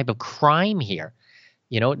any type of crime here,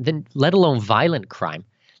 then let alone violent crime.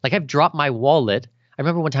 Like I've dropped my wallet. I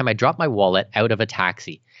remember one time I dropped my wallet out of a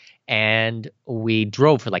taxi. And we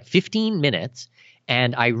drove for like 15 minutes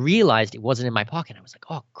and I realized it wasn't in my pocket. I was like,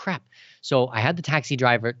 oh, crap. So I had the taxi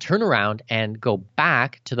driver turn around and go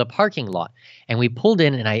back to the parking lot. And we pulled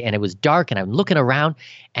in and it was dark and I'm looking around.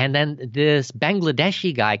 And then this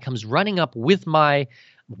Bangladeshi guy comes running up with my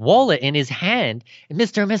wallet in his hand,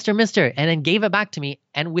 Mister, and then gave it back to me.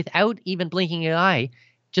 And without even blinking an eye,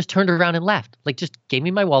 just turned around and left. Like just gave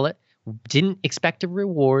me my wallet, didn't expect a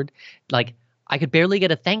reward. Like, I could barely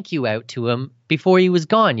get a thank you out to him before he was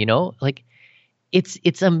gone, Like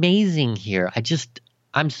it's amazing here.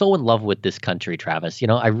 I'm so in love with this country, Travis.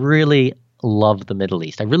 I really love the Middle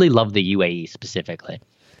East. I really love the UAE specifically.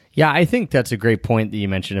 Yeah, I think that's a great point that you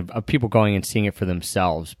mentioned of people going and seeing it for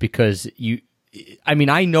themselves because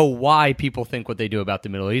I know why people think what they do about the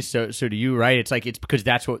Middle East. So do you, right? It's like, it's because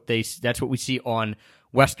that's what we see on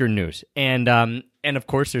Western news. And of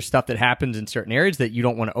course, there's stuff that happens in certain areas that you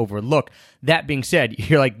don't want to overlook. That being said,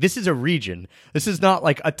 you're like, this is a region. This is not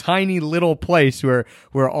like a tiny little place where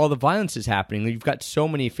all the violence is happening. You've got so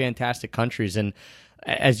many fantastic countries. And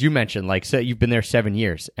as you mentioned, like, say you've been there 7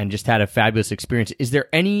 years and just had a fabulous experience. Is there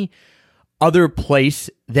any other place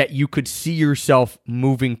that you could see yourself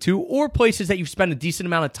moving to, or places that you've spent a decent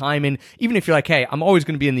amount of time in, even if you're like, hey, I'm always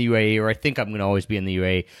going to be in the UAE, or I think I'm going to always be in the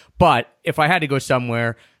UAE, but if I had to go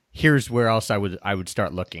somewhere, here's where else I would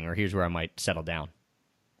start looking, or here's where I might settle down?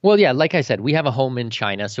 Well, yeah, like I said, we have a home in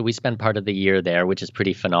China, so we spend part of the year there, which is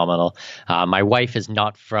pretty phenomenal. My wife is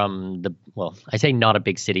not from I say not a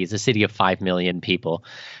big city. It's a city of 5 million people,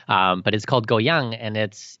 but it's called Goyang, and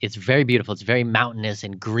it's very beautiful. It's very mountainous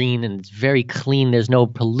and green, and it's very clean. There's no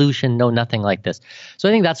pollution, no nothing like this. So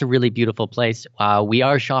I think that's a really beautiful place. We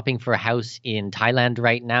are shopping for a house in Thailand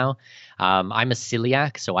right now. I'm a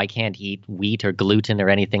celiac, so I can't eat wheat or gluten or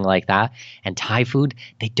anything like that. And Thai food,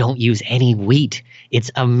 they don't use any wheat.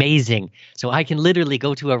 It's amazing. So I can literally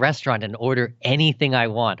go to a restaurant and order anything I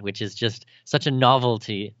want, which is just such a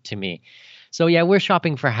novelty to me. So yeah, we're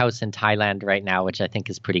shopping for a house in Thailand right now, which I think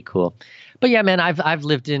is pretty cool. But yeah, man, I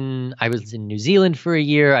was in New Zealand for a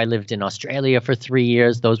year. I lived in Australia for 3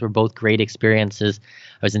 years. Those were both great experiences.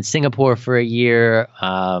 I was in Singapore for a year,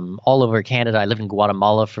 all over Canada. I lived in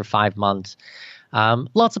Guatemala for 5 months.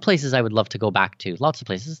 Lots of places I would love to go back to. Lots of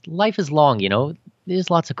places. Life is long, There's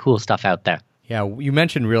lots of cool stuff out there. Yeah, you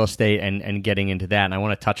mentioned real estate and getting into that, and I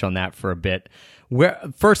want to touch on that for a bit.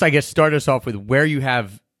 First, I guess, start us off with where you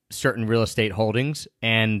have certain real estate holdings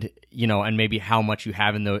and maybe how much you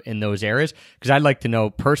have in those areas, because I'd like to know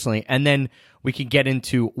personally, and then we can get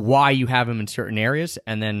into why you have them in certain areas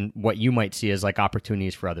and then what you might see as like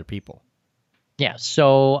opportunities for other people. Yeah,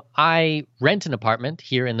 so I rent an apartment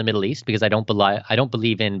here in the Middle East because I don't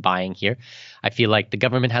believe in buying here. I feel like the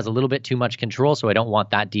government has a little bit too much control, so I don't want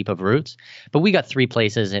that deep of roots. But we got 3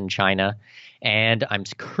 places in China, and I'm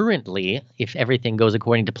currently, if everything goes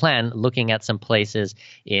according to plan, looking at some places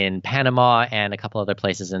in Panama and a couple other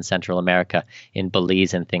places in Central America, in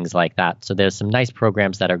Belize and things like that. So there's some nice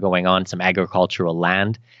programs that are going on, some agricultural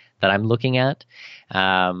land that I'm looking at.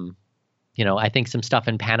 I think some stuff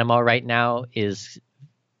in Panama right now is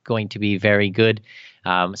going to be very good,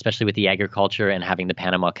 especially with the agriculture and having the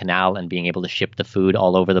Panama Canal and being able to ship the food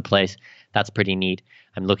all over the place. That's pretty neat.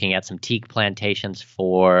 I'm looking at some teak plantations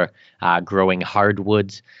for growing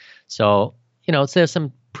hardwoods. So, there's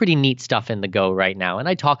some pretty neat stuff in the go right now. And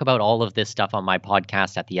I talk about all of this stuff on my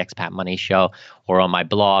podcast at the Expat Money Show or on my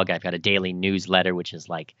blog. I've got a daily newsletter, which is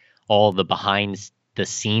like all the behind the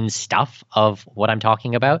scenes stuff of what I'm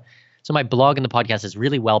talking about. So my blog and the podcast is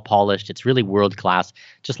really well polished. It's really world class,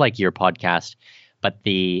 just like your podcast. But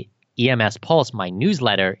the EMS Pulse, my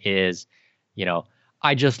newsletter, is,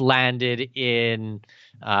 I just landed in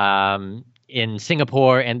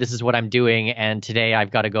Singapore and this is what I'm doing. And today I've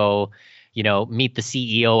got to go, meet the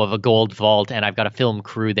CEO of a gold vault, and I've got a film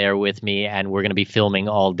crew there with me, and we're going to be filming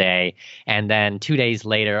all day. And then 2 days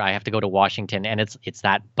later, I have to go to Washington, and it's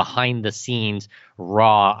that behind the scenes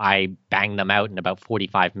raw. I bang them out in about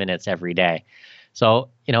 45 minutes every day.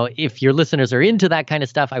 So, if your listeners are into that kind of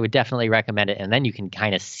stuff, I would definitely recommend it. And then you can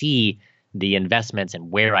kind of see the investments and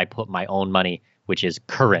where I put my own money, which is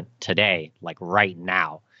current today, like right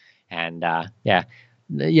now. And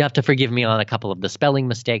you have to forgive me on a couple of the spelling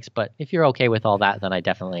mistakes, but if you're okay with all that, then I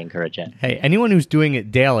definitely encourage it. Hey, anyone who's doing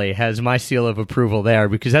it daily has my seal of approval there,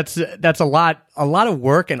 because that's a lot of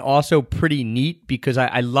work, and also pretty neat, because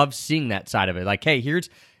I love seeing that side of it. Like, hey, here's,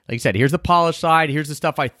 like you said, here's the polished side. Here's the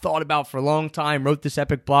stuff I thought about for a long time, wrote this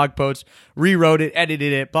epic blog post, rewrote it,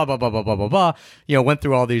 edited it, blah, blah, blah, blah, blah, blah, blah. Went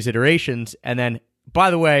through all these iterations. And then,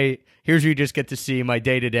 by the way, here's where you just get to see my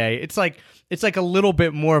day-to-day. It's like a little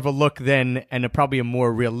bit more of a look than, and probably a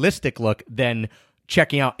more realistic look than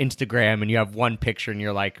checking out Instagram and you have one picture and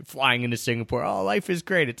you're like flying into Singapore. Oh, life is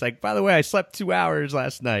great. It's like, by the way, I slept 2 hours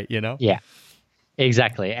last night, Yeah,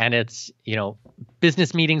 exactly. And it's,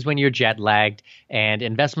 business meetings when you're jet lagged and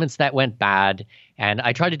investments that went bad. And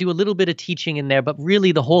I try to do a little bit of teaching in there, but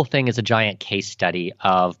really the whole thing is a giant case study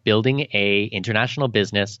of building a international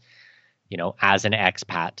business, as an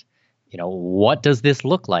expat. What does this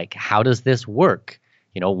look like? How does this work?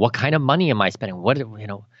 What kind of money am I spending? What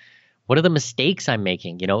are the mistakes I'm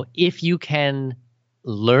making? If you can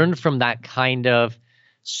learn from that kind of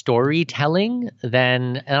storytelling,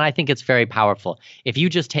 and I think it's very powerful. If you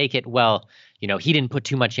just take it, he didn't put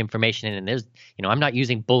too much information in, and there's, I'm not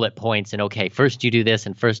using bullet points and, okay, first you do this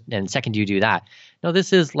and second you do that. No,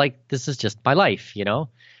 this is just my life,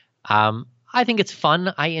 I think it's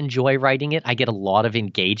fun. I enjoy writing it. I get a lot of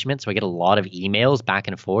engagement, so I get a lot of emails back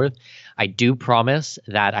and forth. I do promise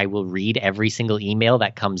that I will read every single email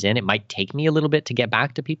that comes in. It might take me a little bit to get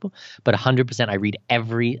back to people, but 100% I read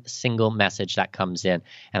every single message that comes in,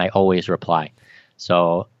 and I always reply.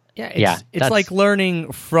 So it's like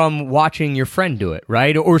learning from watching your friend do it,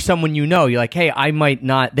 right? Or someone you're like, hey, they might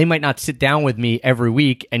not sit down with me every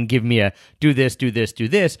week and give me a do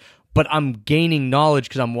this, but I'm gaining knowledge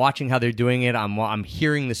because I'm watching how they're doing it. I'm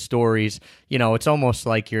hearing the stories. It's almost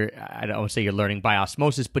like I don't want to say you're learning by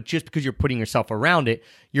osmosis, but just because you're putting yourself around it,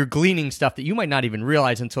 you're gleaning stuff that you might not even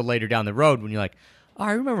realize until later down the road when you're like, oh,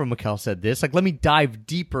 I remember Mikkel said this. Like, let me dive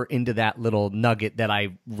deeper into that little nugget that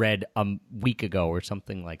I read a week ago or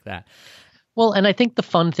something like that. Well, and I think the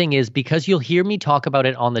fun thing is because you'll hear me talk about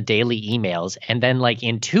it on the daily emails, and then like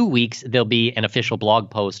in 2 weeks, there'll be an official blog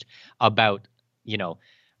post about,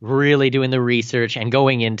 really doing the research and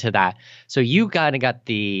going into that. So you kind of got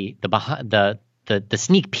the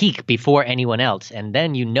sneak peek before anyone else, and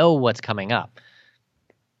then what's coming up.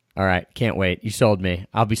 All right, can't wait. You sold me.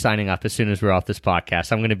 I'll be signing off as soon as we're off this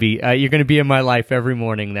podcast. I'm going to be. You're going to be in my life every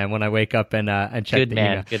morning. Then when I wake up and check the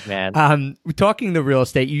email. Good man. Talking the real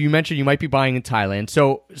estate, you mentioned you might be buying in Thailand.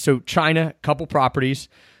 So China, couple properties.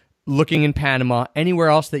 Looking in Panama. Anywhere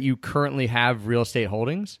else that you currently have real estate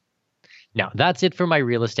holdings? No, that's it for my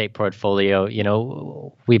real estate portfolio.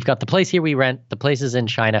 We've got the place here we rent, the places in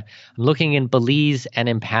China. I'm looking in Belize and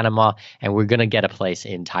in Panama, and we're going to get a place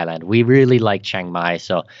in Thailand. We really like Chiang Mai,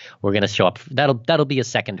 so we're going to show up. That'll be a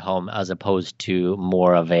second home as opposed to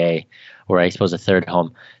more of a third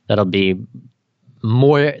home. That'll be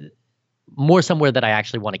more somewhere that I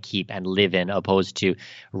actually want to keep and live in opposed to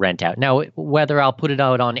rent out. Now, whether I'll put it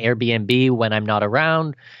out on Airbnb when I'm not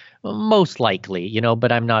around, most likely,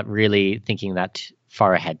 but I'm not really thinking that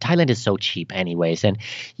far ahead. Thailand is so cheap anyways, and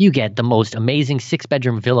you get the most amazing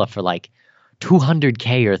 6-bedroom villa for like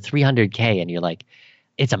 200K or 300K, and you're like,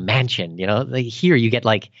 it's a mansion, you know? Like here you get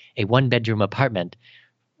like a 1-bedroom apartment.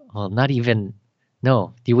 Well, not even,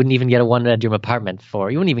 no, you wouldn't even get a 1-bedroom apartment you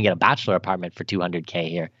wouldn't even get a bachelor apartment for 200K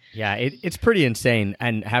here. Yeah, it's pretty insane.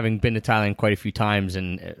 And having been to Thailand quite a few times,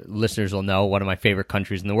 and listeners will know, one of my favorite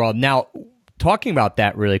countries in the world. Now, talking about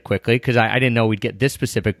that really quickly, because I didn't know we'd get this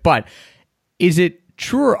specific, but is it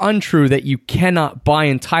true or untrue that you cannot buy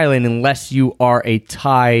in Thailand unless you are a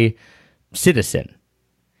Thai citizen?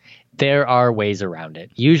 There are ways around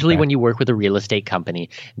it. Usually when you work with a real estate company,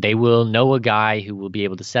 they will know a guy who will be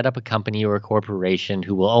able to set up a company or a corporation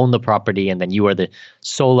who will own the property, and then you are the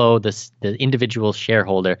individual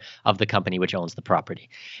shareholder of the company which owns the property.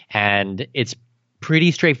 And it's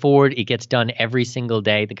pretty straightforward. It gets done every single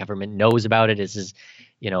day. The government knows about it. It's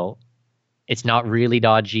not really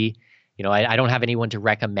dodgy. I don't have anyone to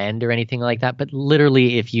recommend or anything like that, but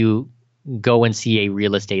literally if you go and see a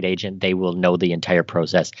real estate agent, they will know the entire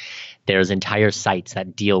process. There's entire sites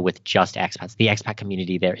that deal with just expats. The expat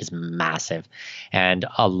community there is massive, and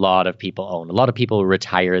a lot of people own. A lot of people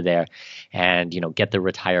retire there and, get the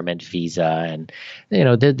retirement visa. And,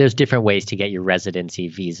 there's different ways to get your residency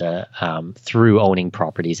visa through owning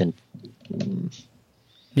properties. And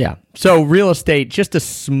yeah. So real estate, just a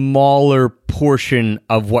smaller portion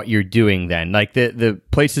of what you're doing then. Like the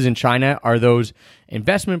places in China, are those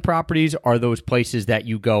investment properties? Are those places that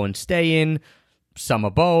you go and stay in? Some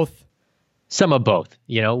of both? Some of both.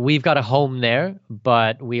 We've got a home there,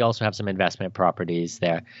 but we also have some investment properties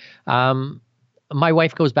there. My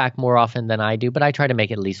wife goes back more often than I do, but I try to make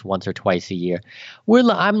it at least once or twice a year.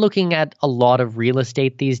 I'm looking at a lot of real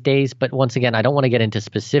estate these days, but once again, I don't want to get into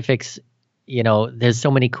specifics. There's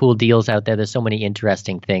so many cool deals out there. There's so many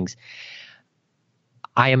interesting things.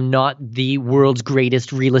 I am not the world's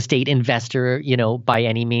greatest real estate investor, by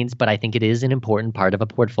any means, but I think it is an important part of a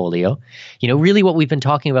portfolio. Really what we've been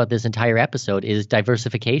talking about this entire episode is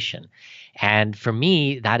diversification. And for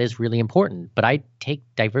me, that is really important. But I take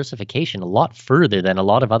diversification a lot further than a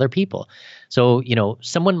lot of other people. So,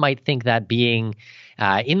 someone might think that being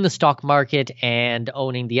in the stock market and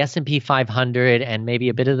owning the S&P 500 and maybe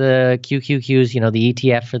a bit of the QQQs, the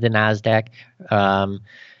ETF for the NASDAQ,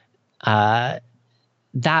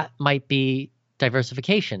 that might be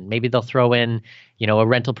diversification. Maybe they'll throw in, a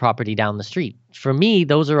rental property down the street. For me,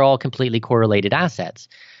 those are all completely correlated assets.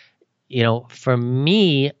 For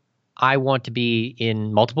me, I want to be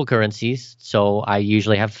in multiple currencies. So I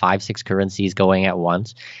usually have 5-6 currencies going at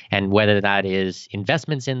once. And whether that is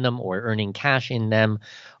investments in them or earning cash in them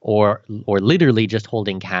or literally just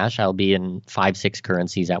holding cash, I'll be in 5-6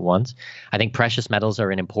 currencies at once. I think precious metals are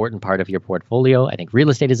an important part of your portfolio. I think real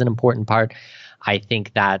estate is an important part. I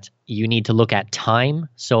think that you need to look at time.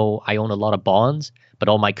 So I own a lot of bonds, but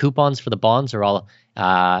all my coupons for the bonds are all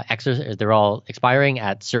they're all expiring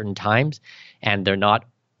at certain times, and they're not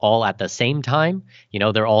all at the same time.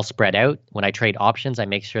 They're all spread out. When I trade options, I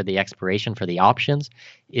make sure the expiration for the options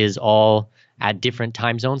is all at different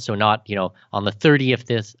time zones. So not, on the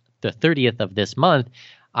 30th of this month,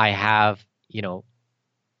 I have,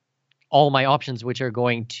 all my options which are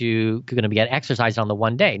going to get exercised on the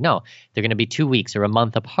one day. No, they're going to be 2 weeks or a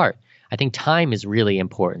month apart. I think time is really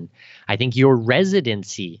important. I think your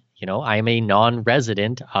residency, I am a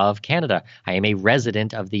non-resident of Canada. I am a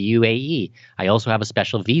resident of the UAE. I also have a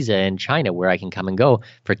special visa in China where I can come and go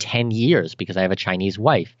for 10 years because I have a Chinese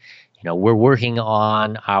wife. We're working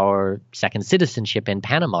on our second citizenship in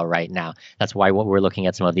Panama right now. That's why we're looking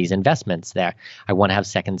at some of these investments there. I want to have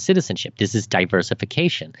second citizenship. This is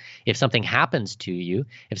diversification. If something happens to you,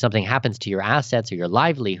 if something happens to your assets or your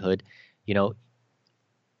livelihood, you don't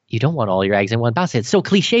want all your eggs in one basket. It's so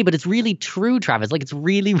cliche, but it's really true, Travis. Like, it's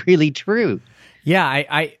really, really true. Yeah,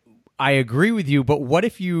 I agree with you, but what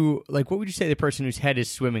if you, what would you say to the person whose head is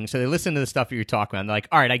swimming? So they listen to the stuff that you're talking about, and they're like,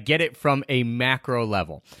 all right, I get it from a macro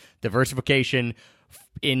level. Diversification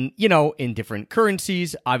in different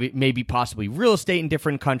currencies, maybe possibly real estate in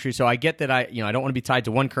different countries. So I get that I don't want to be tied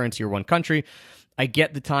to one currency or one country. I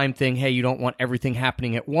get the time thing. Hey, you don't want everything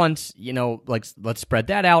happening at once. Let's spread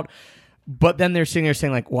that out. But then they're sitting there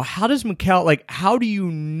saying, well, how does Mikkel, how do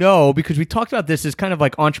you know? Because we talked about this as kind of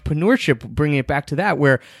like entrepreneurship, bringing it back to that,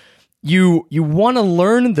 where you want to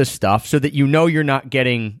learn the stuff so that you're not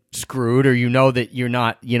getting screwed, or that you're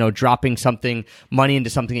not, dropping money into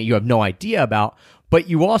something that you have no idea about. But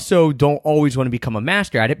you also don't always want to become a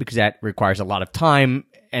master at it because that requires a lot of time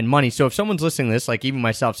and money. So if someone's listening to this, like even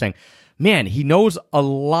myself, saying, man, he knows a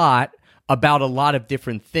lot about a lot of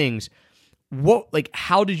different things.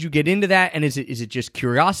 How did you get into that? And is it just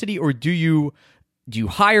curiosity, or do you Do you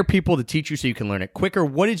hire people to teach you so you can learn it quicker?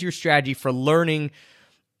 What is your strategy for learning?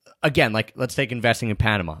 Again, like let's take investing in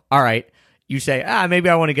Panama. All right. You say, maybe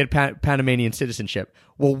I want to get Panamanian citizenship.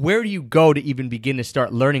 Well, where do you go to even begin to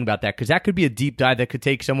start learning about that? Because that could be a deep dive that could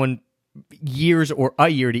take someone years or a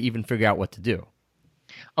year to even figure out what to do.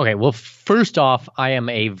 Okay, well, first off, I am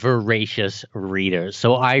a voracious reader.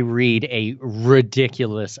 So I read a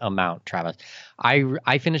ridiculous amount, Travis.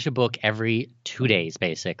 I finish a book every 2 days,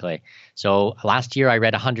 basically. So last year I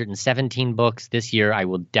read 117 books. This year I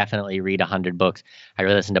will definitely read 100 books. I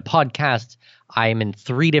listen to podcasts. I'm in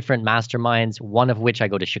 3 different masterminds, one of which I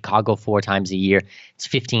go to Chicago 4 times a year. It's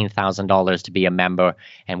 $15,000 to be a member.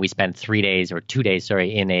 And we spend 3 days or 2 days,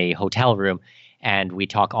 in a hotel room. And we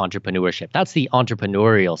talk entrepreneurship. That's the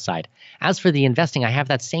entrepreneurial side. As for the investing, I have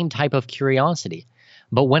that same type of curiosity.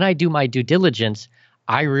 But when I do my due diligence,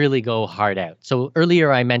 I really go hard out. So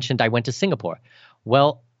earlier I mentioned I went to Singapore.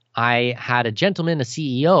 Well, I had a gentleman, a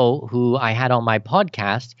CEO, who I had on my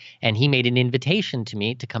podcast, and he made an invitation to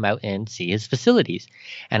me to come out and see his facilities.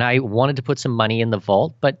 And I wanted to put some money in the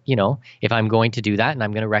vault, but, if I'm going to do that and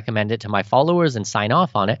I'm going to recommend it to my followers and sign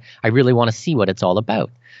off on it, I really want to see what it's all about.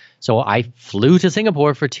 So I flew to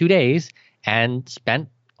Singapore for 2 days and spent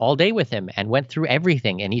all day with him and went through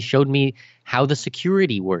everything. And he showed me how the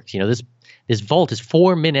security works. This vault is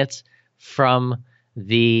 4 minutes from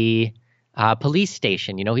the police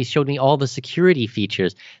station. He showed me all the security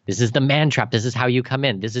features. This is the man trap. This is how you come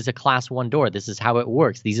in. This is a class 1 door. This is how it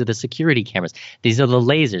works. These are the security cameras. These are the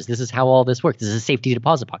lasers. This is how all this works. This is a safety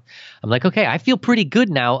deposit box. I'm like, okay, I feel pretty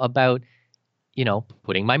good now about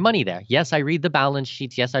putting my money there. Yes, I read the balance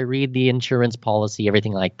sheets. Yes, I read the insurance policy,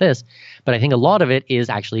 everything like this. But I think a lot of it is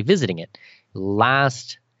actually visiting it.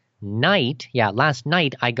 Last night,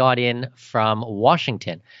 I got in from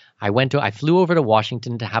Washington. I flew over to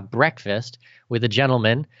Washington to have breakfast with a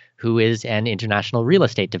gentleman who is an international real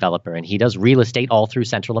estate developer, and he does real estate all through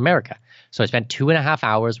Central America. So I spent 2.5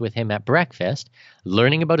 hours with him at breakfast,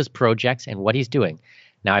 learning about his projects and what he's doing.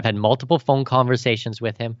 Now, I've had multiple phone conversations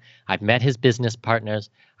with him. I've met his business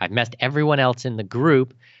partners. I've met everyone else in the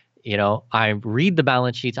group. I read the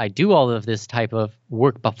balance sheets. I do all of this type of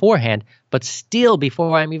work beforehand, but still,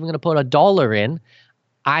 before I'm even going to put $1 in,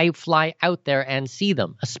 I fly out there and see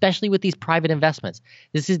them, especially with these private investments.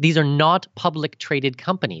 These are not public traded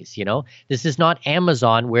companies, This is not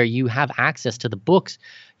Amazon where you have access to the books,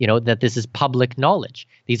 that this is public knowledge.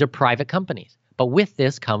 These are private companies. But with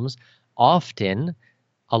this comes often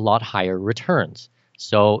a lot higher returns.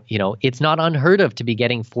 So, it's not unheard of to be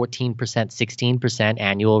getting 14%, 16%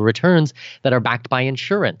 annual returns that are backed by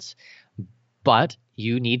insurance. But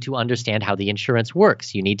you need to understand how the insurance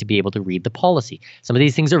works. You need to be able to read the policy. Some of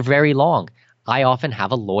these things are very long. I often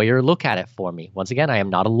have a lawyer look at it for me. Once again, I am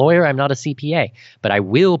not a lawyer. I'm not a CPA, but I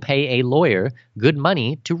will pay a lawyer good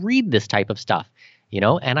money to read this type of stuff,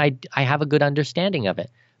 and I have a good understanding of it.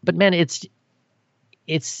 But man, it's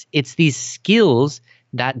these skills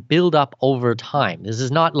that build up over time. This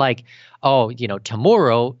is not like,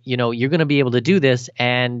 tomorrow, you're going to be able to do this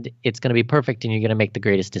and it's going to be perfect and you're going to make the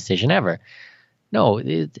greatest decision ever. No,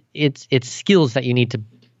 it's skills that you need to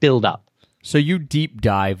build up. So you deep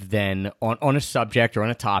dive then on a subject or on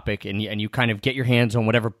a topic, and you kind of get your hands on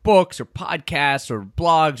whatever books or podcasts or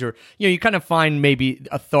blogs, or you kind of find maybe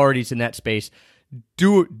authorities in that space.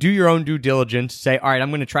 Do your own due diligence. Say, all right, I'm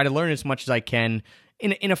going to try to learn as much as I can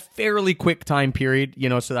in a fairly quick time period,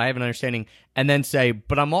 so that I have an understanding, and then say,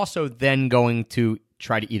 but I'm also then going to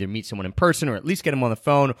try to either meet someone in person or at least get them on the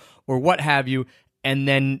phone or what have you, and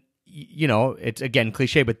then, it's again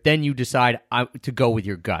cliche, but then you decide to go with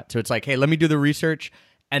your gut. So it's like, hey, let me do the research,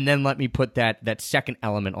 and then let me put that second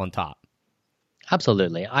element on top.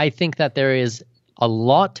 Absolutely. I think that there is a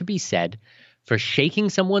lot to be said for shaking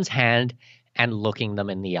someone's hand and looking them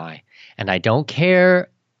in the eye. And I don't care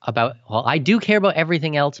I do care about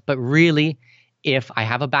everything else, but really, if I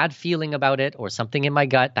have a bad feeling about it or something in my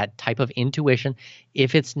gut, that type of intuition,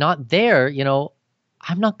 if it's not there,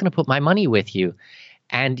 I'm not going to put my money with you.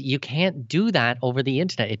 And you can't do that over the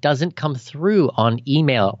internet. It doesn't come through on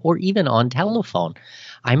email or even on telephone.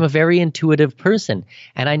 I'm a very intuitive person.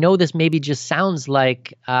 And I know this maybe just sounds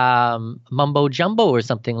like mumbo jumbo or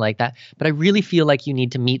something like that, but I really feel like you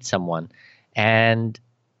need to meet someone. And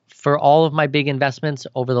for all of my big investments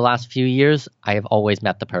over the last few years, I have always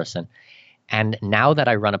met the person. And now that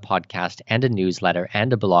I run a podcast and a newsletter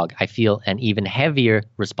and a blog, I feel an even heavier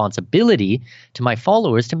responsibility to my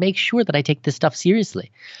followers to make sure that I take this stuff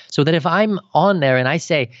seriously. So that if I'm on there and I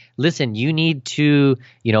say, listen, you need to,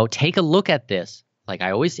 take a look at this. Like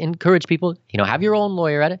I always encourage people, have your own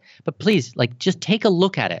lawyer at it, but please, just take a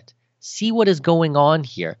look at it. See what is going on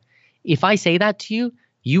here. If I say that to you,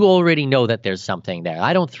 you already know that there's something there.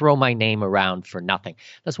 I don't throw my name around for nothing.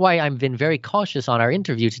 That's why I've been very cautious on our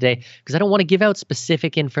interview today, because I don't want to give out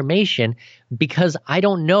specific information because I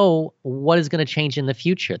don't know what is going to change in the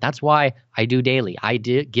future. That's why I do daily. I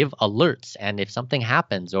give alerts. And if something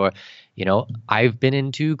happens, or, I've been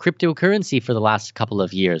into cryptocurrency for the last couple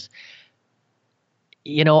of years.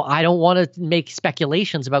 I don't want to make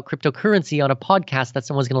speculations about cryptocurrency on a podcast that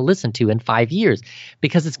someone's going to listen to in 5 years,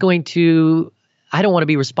 because I don't want to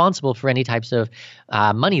be responsible for any types of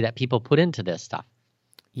money that people put into this stuff.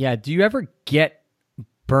 Yeah. Do you ever get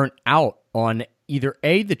burnt out on either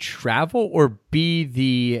A, the travel, or B,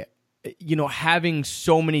 the, having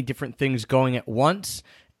so many different things going at once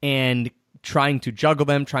and trying to juggle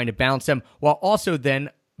them, trying to balance them, while also then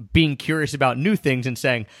being curious about new things and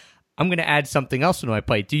saying, I'm going to add something else to my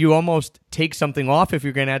plate? Do you almost take something off if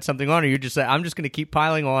you're going to add something on, or you just say, I'm just going to keep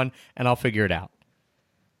piling on and I'll figure it out?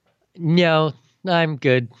 No, I'm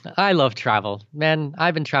good. I love travel. Man,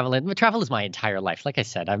 I've been traveling. Travel is my entire life. Like I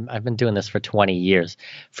said, I've been doing this for 20 years.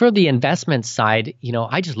 For the investment side,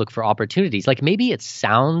 I just look for opportunities. Like, maybe it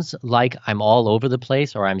sounds like I'm all over the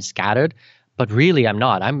place or I'm scattered, but really I'm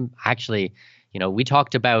not. I'm actually, we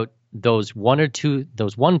talked about those one,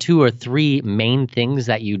 two, or three main things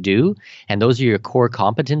that you do, and those are your core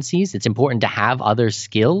competencies. It's important to have other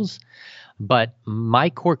skills, but my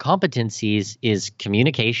core competencies is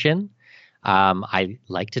communication. I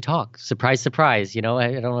like to talk. Surprise, surprise. I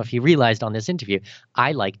don't know if you realized on this interview,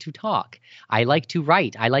 I like to talk. I like to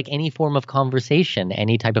write. I like any form of conversation,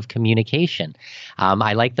 any type of communication.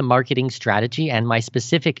 I like the marketing strategy, and my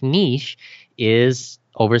specific niche is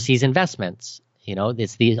overseas investments.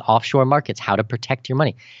 It's the offshore markets, how to protect your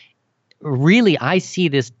money. Really, I see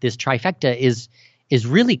this trifecta is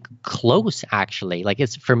really close, actually. Like,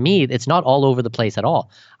 for me, it's not all over the place at all.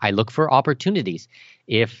 I look for opportunities.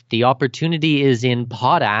 If the opportunity is in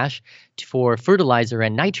potash for fertilizer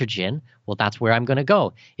and nitrogen, well, that's where I'm going to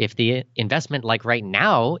go. If the investment, like right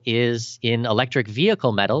now, is in electric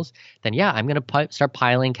vehicle metals, then yeah, I'm going to start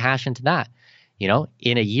piling cash into that.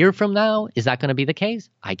 In a year from now, is that going to be the case?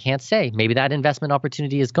 I can't say. Maybe that investment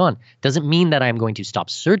opportunity is gone. Doesn't mean that I'm going to stop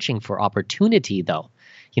searching for opportunity, though.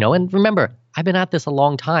 And remember, I've been at this a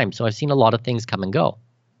long time, so I've seen a lot of things come and go.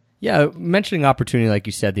 Yeah, mentioning opportunity, like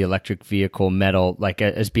you said, the electric vehicle metal, like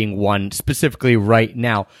as being one specifically right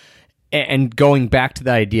now, and going back to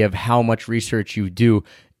the idea of how much research you do,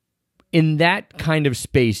 in that kind of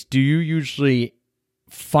space, do you usually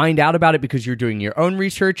find out about it because you're doing your own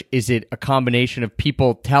research? Is it a combination of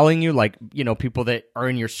people telling you, like, people that are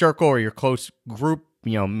in your circle or your close group,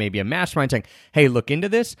 maybe a mastermind saying, hey, look into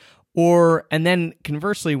this? And then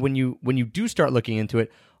conversely, when you do start looking into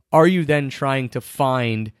it, are you then trying to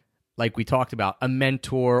find, like we talked about, a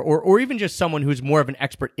mentor or even just someone who's more of an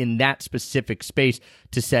expert in that specific space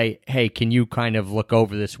to say, hey, can you kind of look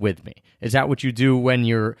over this with me? Is that what you do when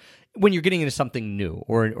you're getting into something new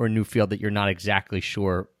or a new field that you're not exactly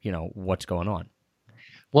sure, what's going on?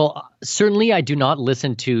 Well, certainly I do not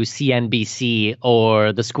listen to CNBC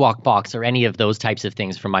or the Squawk Box or any of those types of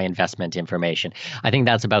things for my investment information. I think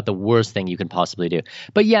that's about the worst thing you can possibly do.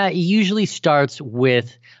 But yeah, it usually starts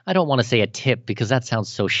with, I don't want to say a tip because that sounds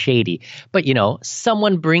so shady, but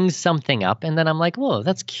someone brings something up and then I'm like, whoa,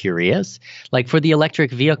 that's curious. Like for the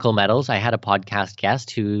electric vehicle metals, I had a podcast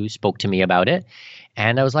guest who spoke to me about it.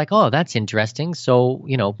 And I was like, oh, that's interesting. So,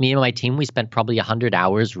 me and my team, we spent probably 100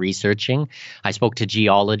 hours researching. I spoke to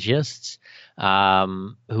geologists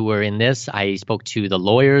who were in this. I spoke to the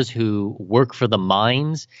lawyers who work for the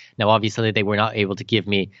mines. Now, obviously, they were not able to give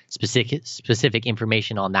me specific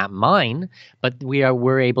information on that mine, but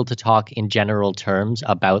we're able to talk in general terms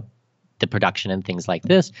about the production and things like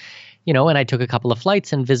this. And I took a couple of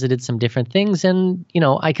flights and visited some different things. And,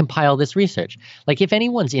 I compile this research. Like, if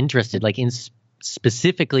anyone's interested, like in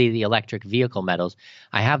specifically the electric vehicle metals,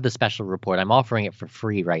 I have the special report. I'm offering it for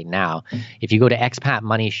free right now. If you go to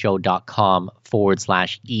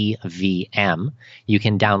expatmoneyshow.com/EVM, you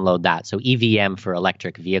can download that. So EVM for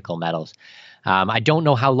electric vehicle metals. I don't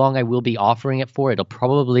know how long I will be offering it for.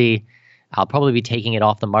 I'll probably be taking it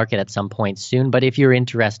off the market at some point soon, but if you're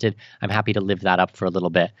interested, I'm happy to live that up for a little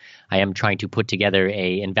bit. I am trying to put together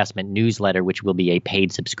a investment newsletter, which will be a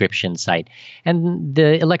paid subscription site. And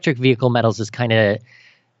the electric vehicle metals is kind of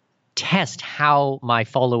test how my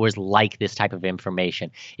followers like this type of information.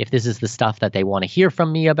 If this is the stuff that they want to hear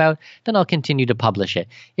from me about, then I'll continue to publish it.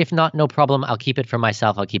 If not, no problem. I'll keep it for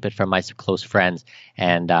myself. I'll keep it for my close friends,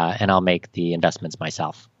 and I'll make the investments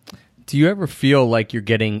myself. Do you ever feel like you're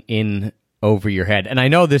getting in over your head? And I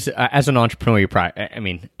know this as an entrepreneur,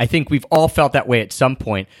 I think we've all felt that way at some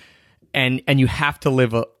point. and you have to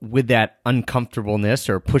live with that uncomfortableness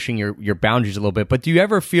or pushing your boundaries a little bit. But do you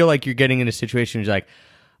ever feel like you're getting in a situation where you're like,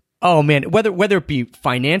 oh man, whether it be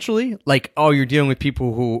financially, like, oh, you're dealing with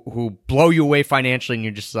people who blow you away financially, and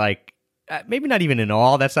you're just like, maybe not even in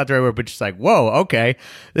awe, that's not the right word, but just like, whoa, okay,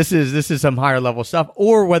 this is some higher level stuff,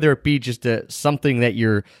 or whether it be just something that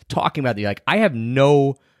you're talking about that you're like, I have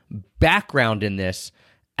no background in this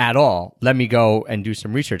at all. Let me go and do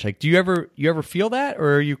some research. Like, do you ever feel that,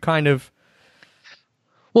 or are you kind of?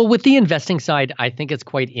 Well, with the investing side, I think it's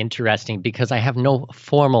quite interesting because I have no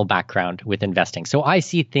formal background with investing. So I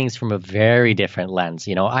see things from a very different lens.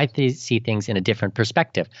 I see things in a different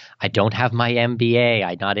perspective. I don't have my MBA.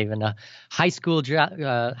 I'm not even a high school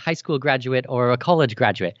graduate or a college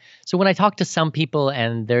graduate. So when I talk to some people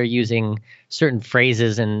and they're using certain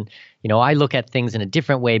phrases and, I look at things in a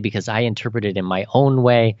different way because I interpret it in my own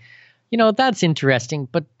way. That's interesting,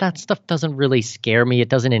 but that stuff doesn't really scare me. It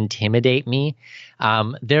doesn't intimidate me.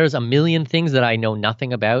 There's a million things that I know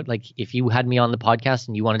nothing about. Like if you had me on the podcast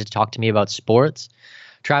and you wanted to talk to me about sports,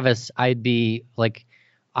 Travis, I'd be like,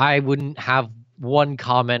 I wouldn't have one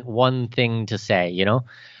comment, one thing to say,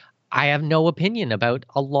 I have no opinion about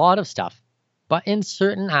a lot of stuff, but in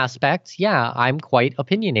certain aspects, yeah, I'm quite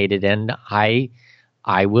opinionated and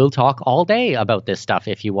I will talk all day about this stuff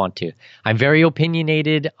if you want to. I'm very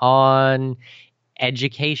opinionated on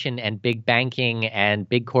education and big banking and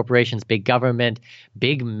big corporations, big government,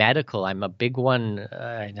 big medical. I'm a big one.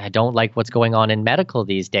 I don't like what's going on in medical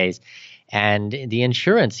these days. And the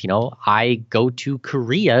insurance, I go to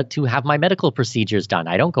Korea to have my medical procedures done.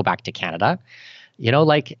 I don't go back to Canada.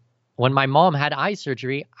 Like when my mom had eye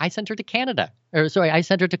surgery, I sent her to Canada. I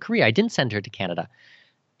sent her to Korea. I didn't send her to Canada.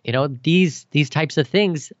 These types of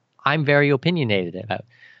things I'm very opinionated about.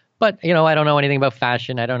 But, I don't know anything about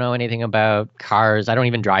fashion. I don't know anything about cars. I don't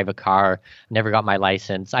even drive a car. Never got my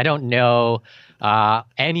license. I don't know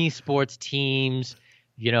any sports teams,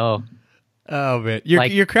 Oh, man.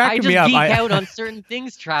 You're cracking me up. I just geek out on certain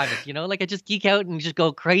things, Travis, I just geek out and just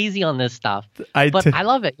go crazy on this stuff. I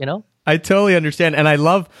love it, I totally understand. And I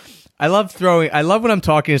love when I'm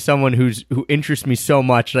talking to someone who interests me so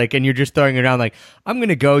much, like, and you're just throwing it around like, I'm going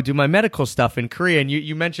to go do my medical stuff in Korea. And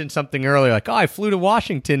you mentioned something earlier, like, oh, I flew to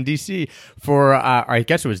Washington, D.C. for, or I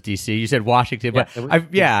guess it was D.C. You said Washington, but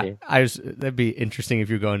that'd be interesting if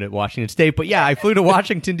you're going to Washington State. But yeah, I flew to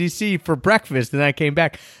Washington, D.C. for breakfast and I came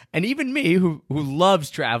back. And even me who loves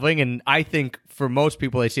traveling, and I think for most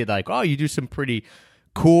people, they say like, oh, you do some pretty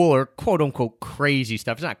cool or quote unquote crazy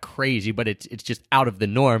stuff. It's not crazy, but it's just out of the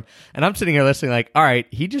norm. And I'm sitting here listening like, all right,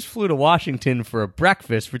 he just flew to Washington for a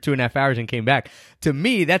breakfast for 2.5 hours and came back. To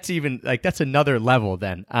me, that's even like, that's another level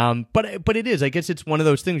then. But it is, I guess it's one of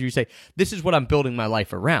those things where you say, this is what I'm building my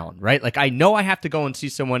life around, right? Like I know I have to go and see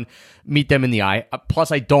someone, meet them in the eye.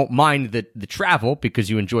 Plus I don't mind the travel because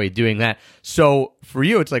you enjoy doing that. So for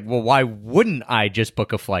you, it's like, well, why wouldn't I just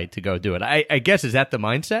book a flight to go do it? I guess, is that the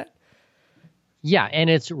mindset? Yeah, and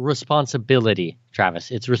it's responsibility, Travis.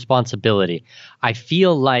 It's responsibility. I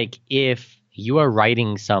feel like if you are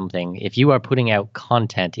writing something, if you are putting out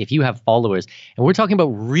content, if you have followers, and we're talking about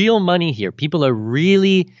real money here, people are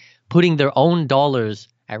really putting their own dollars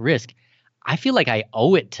at risk. I feel like I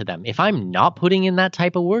owe it to them. If I'm not putting in that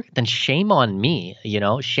type of work, then shame on me,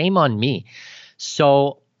 shame on me.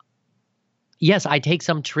 So yes, I take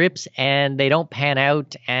some trips and they don't pan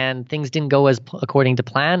out and things didn't go according to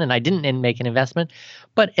plan and I didn't make an investment,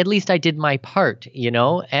 but at least I did my part,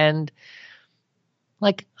 and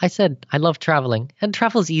like I said, I love traveling and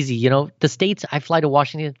travel's easy. The States, I fly to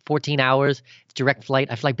Washington 14 hours. It's direct flight.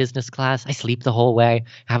 I fly business class. I sleep the whole way.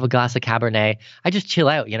 I have a glass of Cabernet. I just chill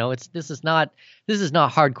out. This is not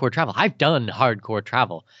hardcore travel. I've done hardcore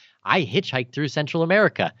travel. I hitchhiked through Central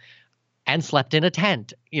America and slept in a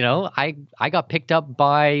tent. I got picked up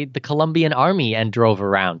by the Colombian army and drove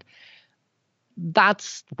around.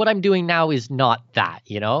 That's what I'm doing now is not that,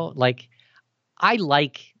 like I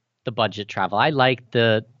like the budget travel. I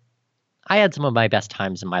had some of my best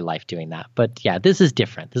times in my life doing that. But yeah, this is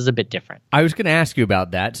different. This is a bit different. I was going to ask you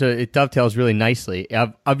about that. So it dovetails really nicely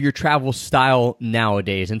of your travel style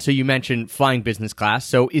nowadays. And so you mentioned flying business class.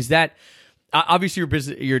 So is that obviously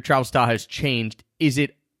your travel style has changed.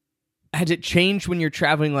 Has it changed when you're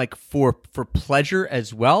traveling like for pleasure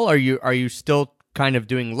as well? Are you still kind of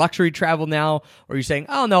doing luxury travel now? Or are you saying,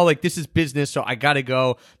 oh no, like this is business, so I gotta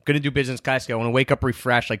go. I'm gonna do business class. I want to wake up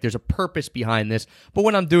refreshed. Like there's a purpose behind this. But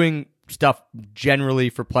when I'm doing stuff generally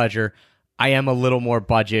for pleasure, I am a little more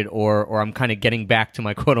budget, or I'm kind of getting back to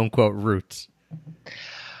my quote unquote roots.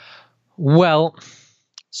 Well,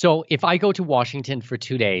 so if I go to Washington for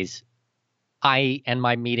 2 days, and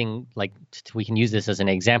my meeting, like we can use this as an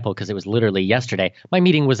example because it was literally yesterday. My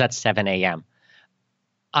meeting was at 7 a.m.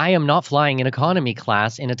 I am not flying in economy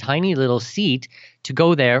class in a tiny little seat to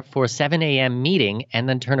go there for a 7 a.m. meeting and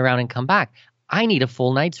then turn around and come back. I need a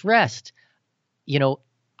full night's rest.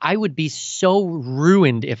 I would be so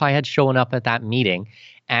ruined if I had shown up at that meeting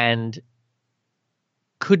and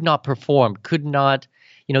could not perform, could not,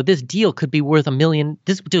 this deal could be worth $1 million.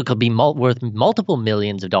 This deal could be worth multiple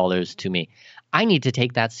millions of dollars to me. I need to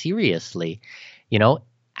take that seriously.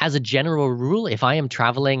 As a general rule, if I am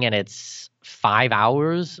traveling and it's 5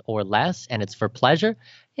 hours or less and it's for pleasure,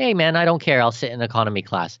 hey man, I don't care. I'll sit in economy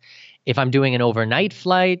class. If I'm doing an overnight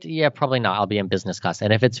flight, yeah, probably not. I'll be in business class.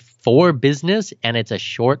 And if it's for business and it's a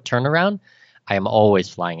short turnaround, I am always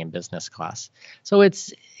flying in business class. So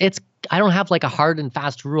it's I don't have like a hard and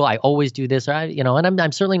fast rule. I always do this, and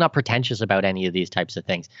I'm certainly not pretentious about any of these types of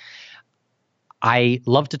things. I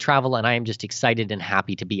love to travel, and I am just excited and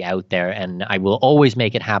happy to be out there, and I will always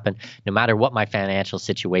make it happen no matter what my financial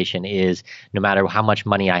situation is, no matter how much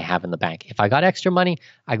money I have in the bank. If I got extra money,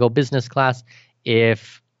 I go business class.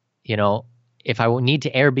 If I need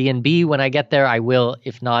to Airbnb when I get there, I will.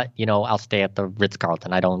 If not, I'll stay at the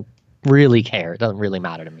Ritz-Carlton. I don't really care. It doesn't really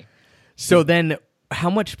matter to me. So then how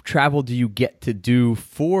much travel do you get to do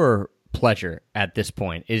for pleasure at this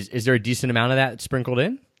point? Is there a decent amount of that sprinkled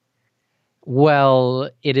in? Well,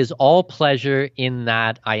 it is all pleasure in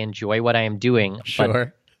that I enjoy what I am doing. Sure.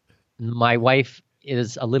 But my wife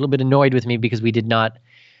is a little bit annoyed with me because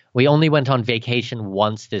we only went on vacation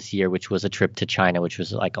once this year, which was a trip to China, which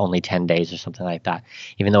was like only 10 days or something like that.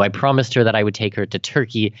 Even though I promised her that I would take her to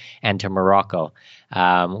Turkey and to Morocco,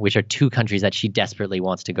 which are two countries that she desperately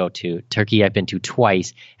wants to go to. Turkey I've been to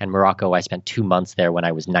twice, and Morocco I spent 2 months there when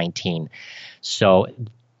I was 19. So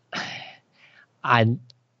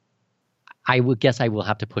I would guess I will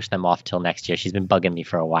have to push them off till next year. She's been bugging me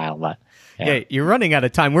for a while, but yeah, you're running out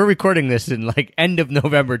of time. We're recording this in like end of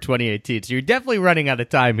November 2018, so you're definitely running out of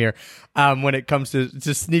time here when it comes to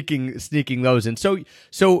sneaking those in.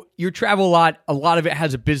 So you travel a lot of it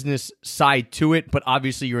has a business side to it, but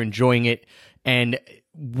obviously you're enjoying it. And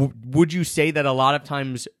would you say that a lot of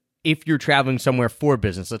times if you're traveling somewhere for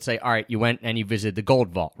business, let's say, all right, you went and you visited the Gold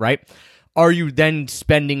Vault, right? Are you then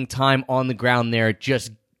spending time on the ground there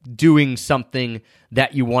just doing something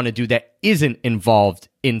that you want to do that isn't involved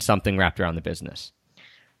in something wrapped around the business?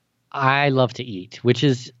 I love to eat, which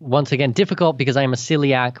is, once again, difficult because I'm a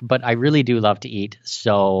celiac, but I really do love to eat.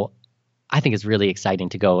 So I think it's really exciting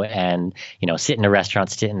to go and, sit in a restaurant,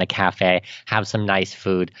 sit in a cafe, have some nice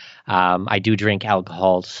food. I do drink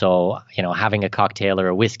alcohol. So, having a cocktail or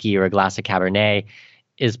a whiskey or a glass of Cabernet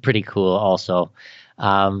is pretty cool also.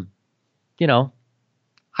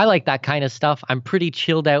 I like that kind of stuff. I'm pretty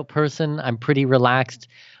chilled out person. I'm pretty relaxed.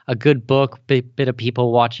 A good book, bit of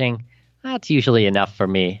people watching. That's usually enough for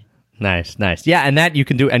me. Nice. Yeah, and that you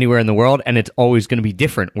can do anywhere in the world, and it's always going to be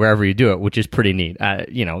different wherever you do it, which is pretty neat.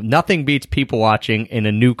 Nothing beats people watching in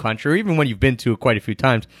a new country, or even when you've been to it quite a few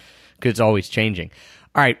times, because it's always changing.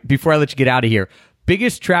 All right, before I let you get out of here,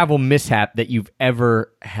 biggest travel mishap that you've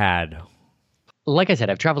ever had? Like I said,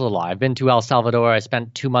 I've traveled a lot. I've been to El Salvador. I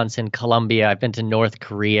spent 2 months in Colombia. I've been to North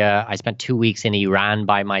Korea. I spent 2 weeks in Iran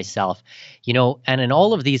by myself. And in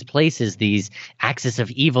all of these places, these axis of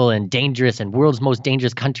evil and dangerous and world's most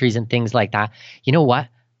dangerous countries and things like that, you know what?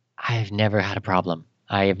 I've never had a problem.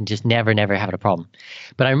 I have just never had a problem.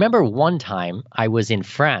 But I remember one time I was in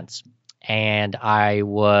France and I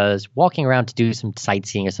was walking around to do some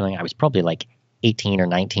sightseeing or something. I was probably like 18 or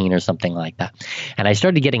 19 or something like that. And I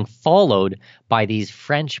started getting followed by these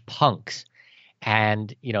French punks.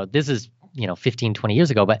 And, this is, 15, 20 years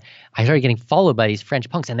ago, but I started getting followed by these French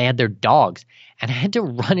punks and they had their dogs. And I had to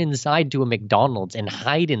run inside to a McDonald's and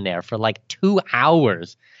hide in there for like 2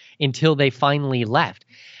 hours until they finally left.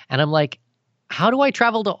 And I'm like, how do I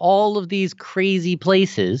travel to all of these crazy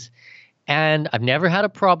places? And I've never had a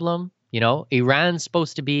problem. Iran's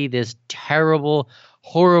supposed to be this terrible,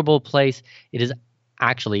 horrible place. It is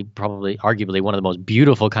actually probably arguably one of the most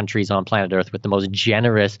beautiful countries on planet Earth with the most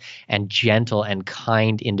generous and gentle and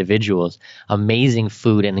kind individuals, amazing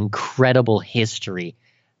food and incredible history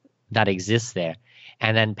that exists there.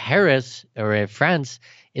 And then Paris or France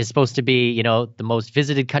is supposed to be, the most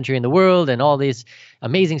visited country in the world and all this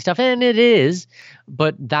amazing stuff. And it is,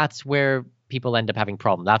 but that's where people end up having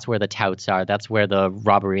problems. That's where the touts are. That's where the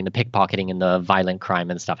robbery and the pickpocketing and the violent crime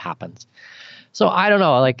and stuff happens. So I don't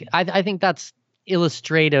know. Like I think that's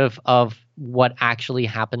illustrative of what actually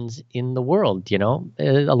happens in the world.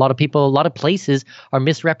 A lot of people, a lot of places are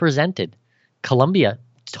misrepresented. Colombia,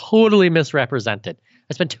 totally misrepresented.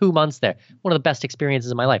 I spent 2 months there. One of the best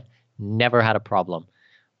experiences of my life. never had a problem.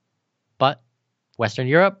 But Western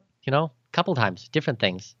Europe, a couple times, different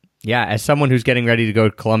things. Yeah, as someone who's getting ready to go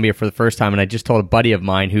to Colombia for the first time, and I just told a buddy of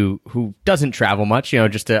mine who doesn't travel much,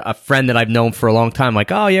 just a friend that I've known for a long time,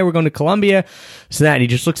 like, oh yeah, we're going to Colombia, so that, and he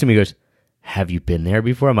just looks at me and goes, have you been there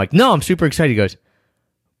before? I'm like, no, I'm super excited. He goes,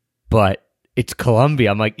 but it's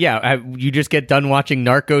Colombia. I'm like, yeah, you just get done watching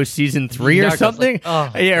Narcos season 3 or something?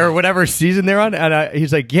 Or whatever season they're on. And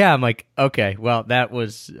he's like, yeah. I'm like, okay, well, that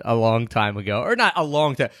was a long time ago. Or not a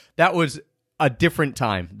long time. That was a different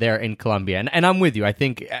time there in Colombia. And I'm with you. I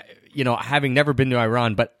think, having never been to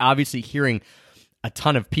Iran, but obviously hearing a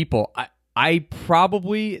ton of people, I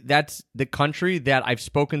probably, that's the country that I've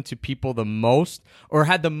spoken to people the most or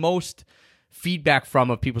had the most feedback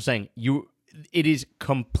from, of people saying, it is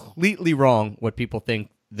completely wrong what people think.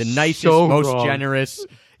 The nicest, most generous.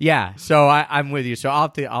 Yeah, so I'm with you. So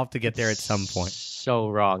I'll have to get there at some point. So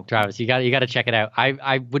wrong, Travis. You got to check it out.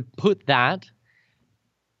 I would put that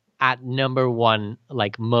at number 1,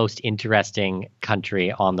 like, most interesting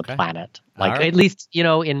country on the planet. Like, right. At least,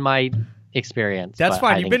 in my experience. That's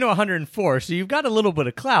fine. You've been to 104, so you've got a little bit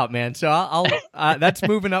of clout, man. So I'll that's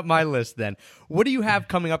moving up my list then. What do you have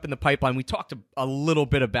coming up in the pipeline? We talked a little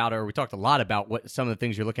bit about, or we talked a lot about what some of the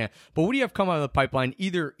things you're looking at. But what do you have coming up in the pipeline,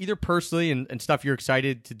 either personally and stuff you're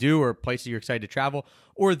excited to do, or places you're excited to travel,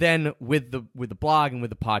 or then with the blog and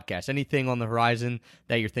with the podcast? Anything on the horizon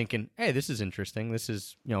that you're thinking, hey, this is interesting. This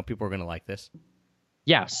is, people are going to like this.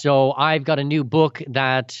 Yeah, so I've got a new book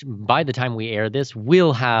that by the time we air this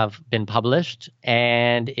will have been published,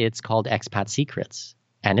 and it's called Expat Secrets,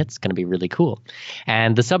 and it's going to be really cool.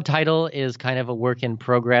 And the subtitle is kind of a work in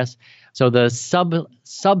progress. So the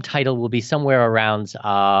subtitle will be somewhere around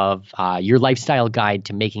of your lifestyle guide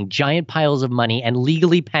to making giant piles of money and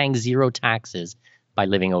legally paying 0 taxes by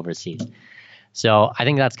living overseas. So I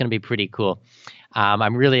think that's going to be pretty cool.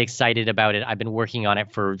 I'm really excited about it. I've been working on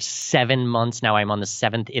it for 7 months now. I'm on the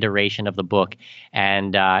 7th iteration of the book.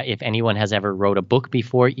 And if anyone has ever wrote a book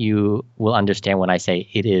before, you will understand when I say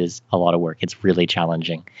it is a lot of work. It's really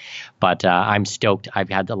challenging. But I'm stoked. I've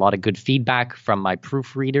had a lot of good feedback from my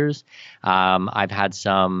proofreaders. I've had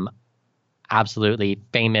some absolutely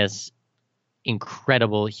famous,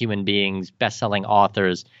 incredible human beings, best-selling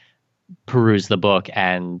authors peruse the book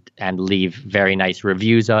and leave very nice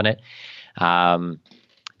reviews on it. If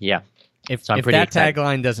that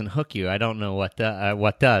tagline doesn't hook you, I don't know what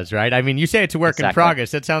does, right? I mean, you say it's a work in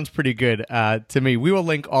progress. That sounds pretty good to me. We will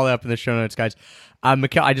link all that up in the show notes, guys.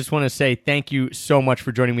 Mikhail, I just want to say thank you so much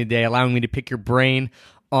for joining me today, allowing me to pick your brain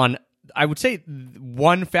on, I would say,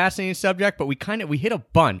 one fascinating subject, but we hit a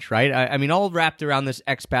bunch, right? I mean, all wrapped around this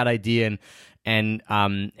expat idea and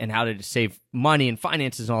how to save money and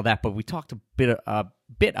finances and all that. But we talked a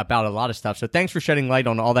bit about a lot of stuff. So thanks for shedding light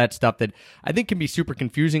on all that stuff that I think can be super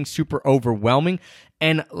confusing, super overwhelming.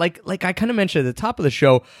 And like I kind of mentioned at the top of the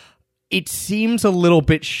show, it seems a little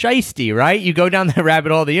bit shisty, right? You go down that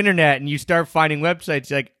rabbit hole of the internet and you start finding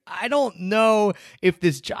websites like, I don't know if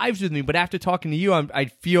this jives with me, but after talking to you, I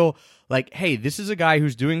feel like, hey, this is a guy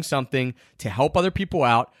who's doing something to help other people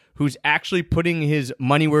out, who's actually putting his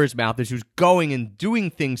money where his mouth is, who's going and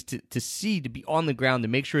doing things to be on the ground, to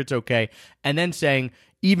make sure it's okay, and then saying,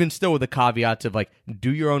 even still with the caveats of, like,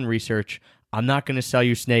 do your own research. I'm not going to sell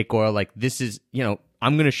you snake oil. Like, this is,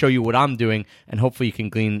 I'm going to show you what I'm doing, and hopefully you can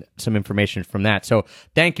glean some information from that. So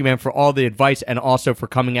thank you, man, for all the advice, and also for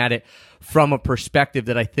coming at it from a perspective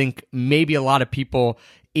that I think maybe a lot of people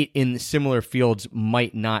in similar fields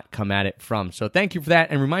might not come at it from. So thank you for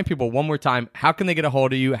that. And remind people one more time, how can they get a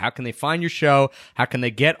hold of you? How can they find your show? How can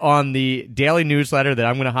they get on the daily newsletter that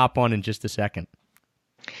I'm going to hop on in just a second?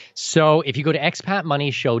 So if you go to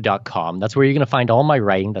expatmoneyshow.com, that's where you're going to find all my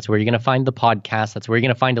writing. That's where you're going to find the podcast. That's where you're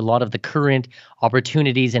going to find a lot of the current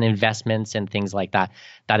opportunities and investments and things like that.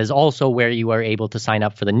 That is also where you are able to sign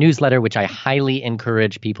up for the newsletter, which I highly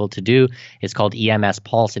encourage people to do. It's called EMS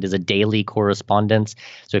Pulse. It is a daily correspondence.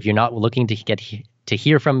 So if you're not looking to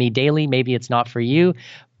hear from me daily, maybe it's not for you.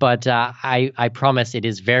 But I promise it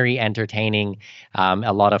is very entertaining,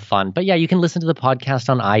 a lot of fun. But yeah, you can listen to the podcast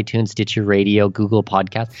on iTunes, Stitcher Radio, Google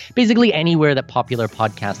Podcasts, basically anywhere that popular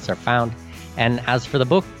podcasts are found. And as for the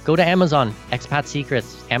book, go to Amazon, Expat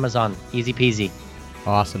Secrets, Amazon, easy peasy.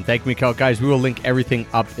 Awesome. Thank you, Mikhail. Guys, we will link everything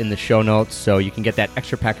up in the show notes, so you can get that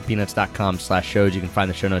extrapackofpeanuts.com/shows. You can find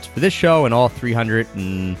the show notes for this show and all 300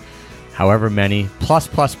 and however many plus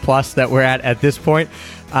that we're at this point.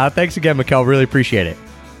 Thanks again, Mikhail. Really appreciate it.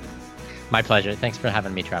 My pleasure. Thanks for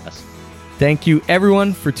having me, Travis. Thank you,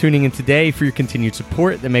 everyone, for tuning in today, for your continued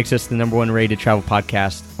support that makes us the #1 rated travel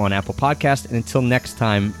podcast on Apple Podcasts. And until next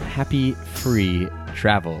time, happy free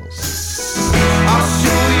travels. I'll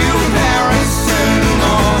show you Paris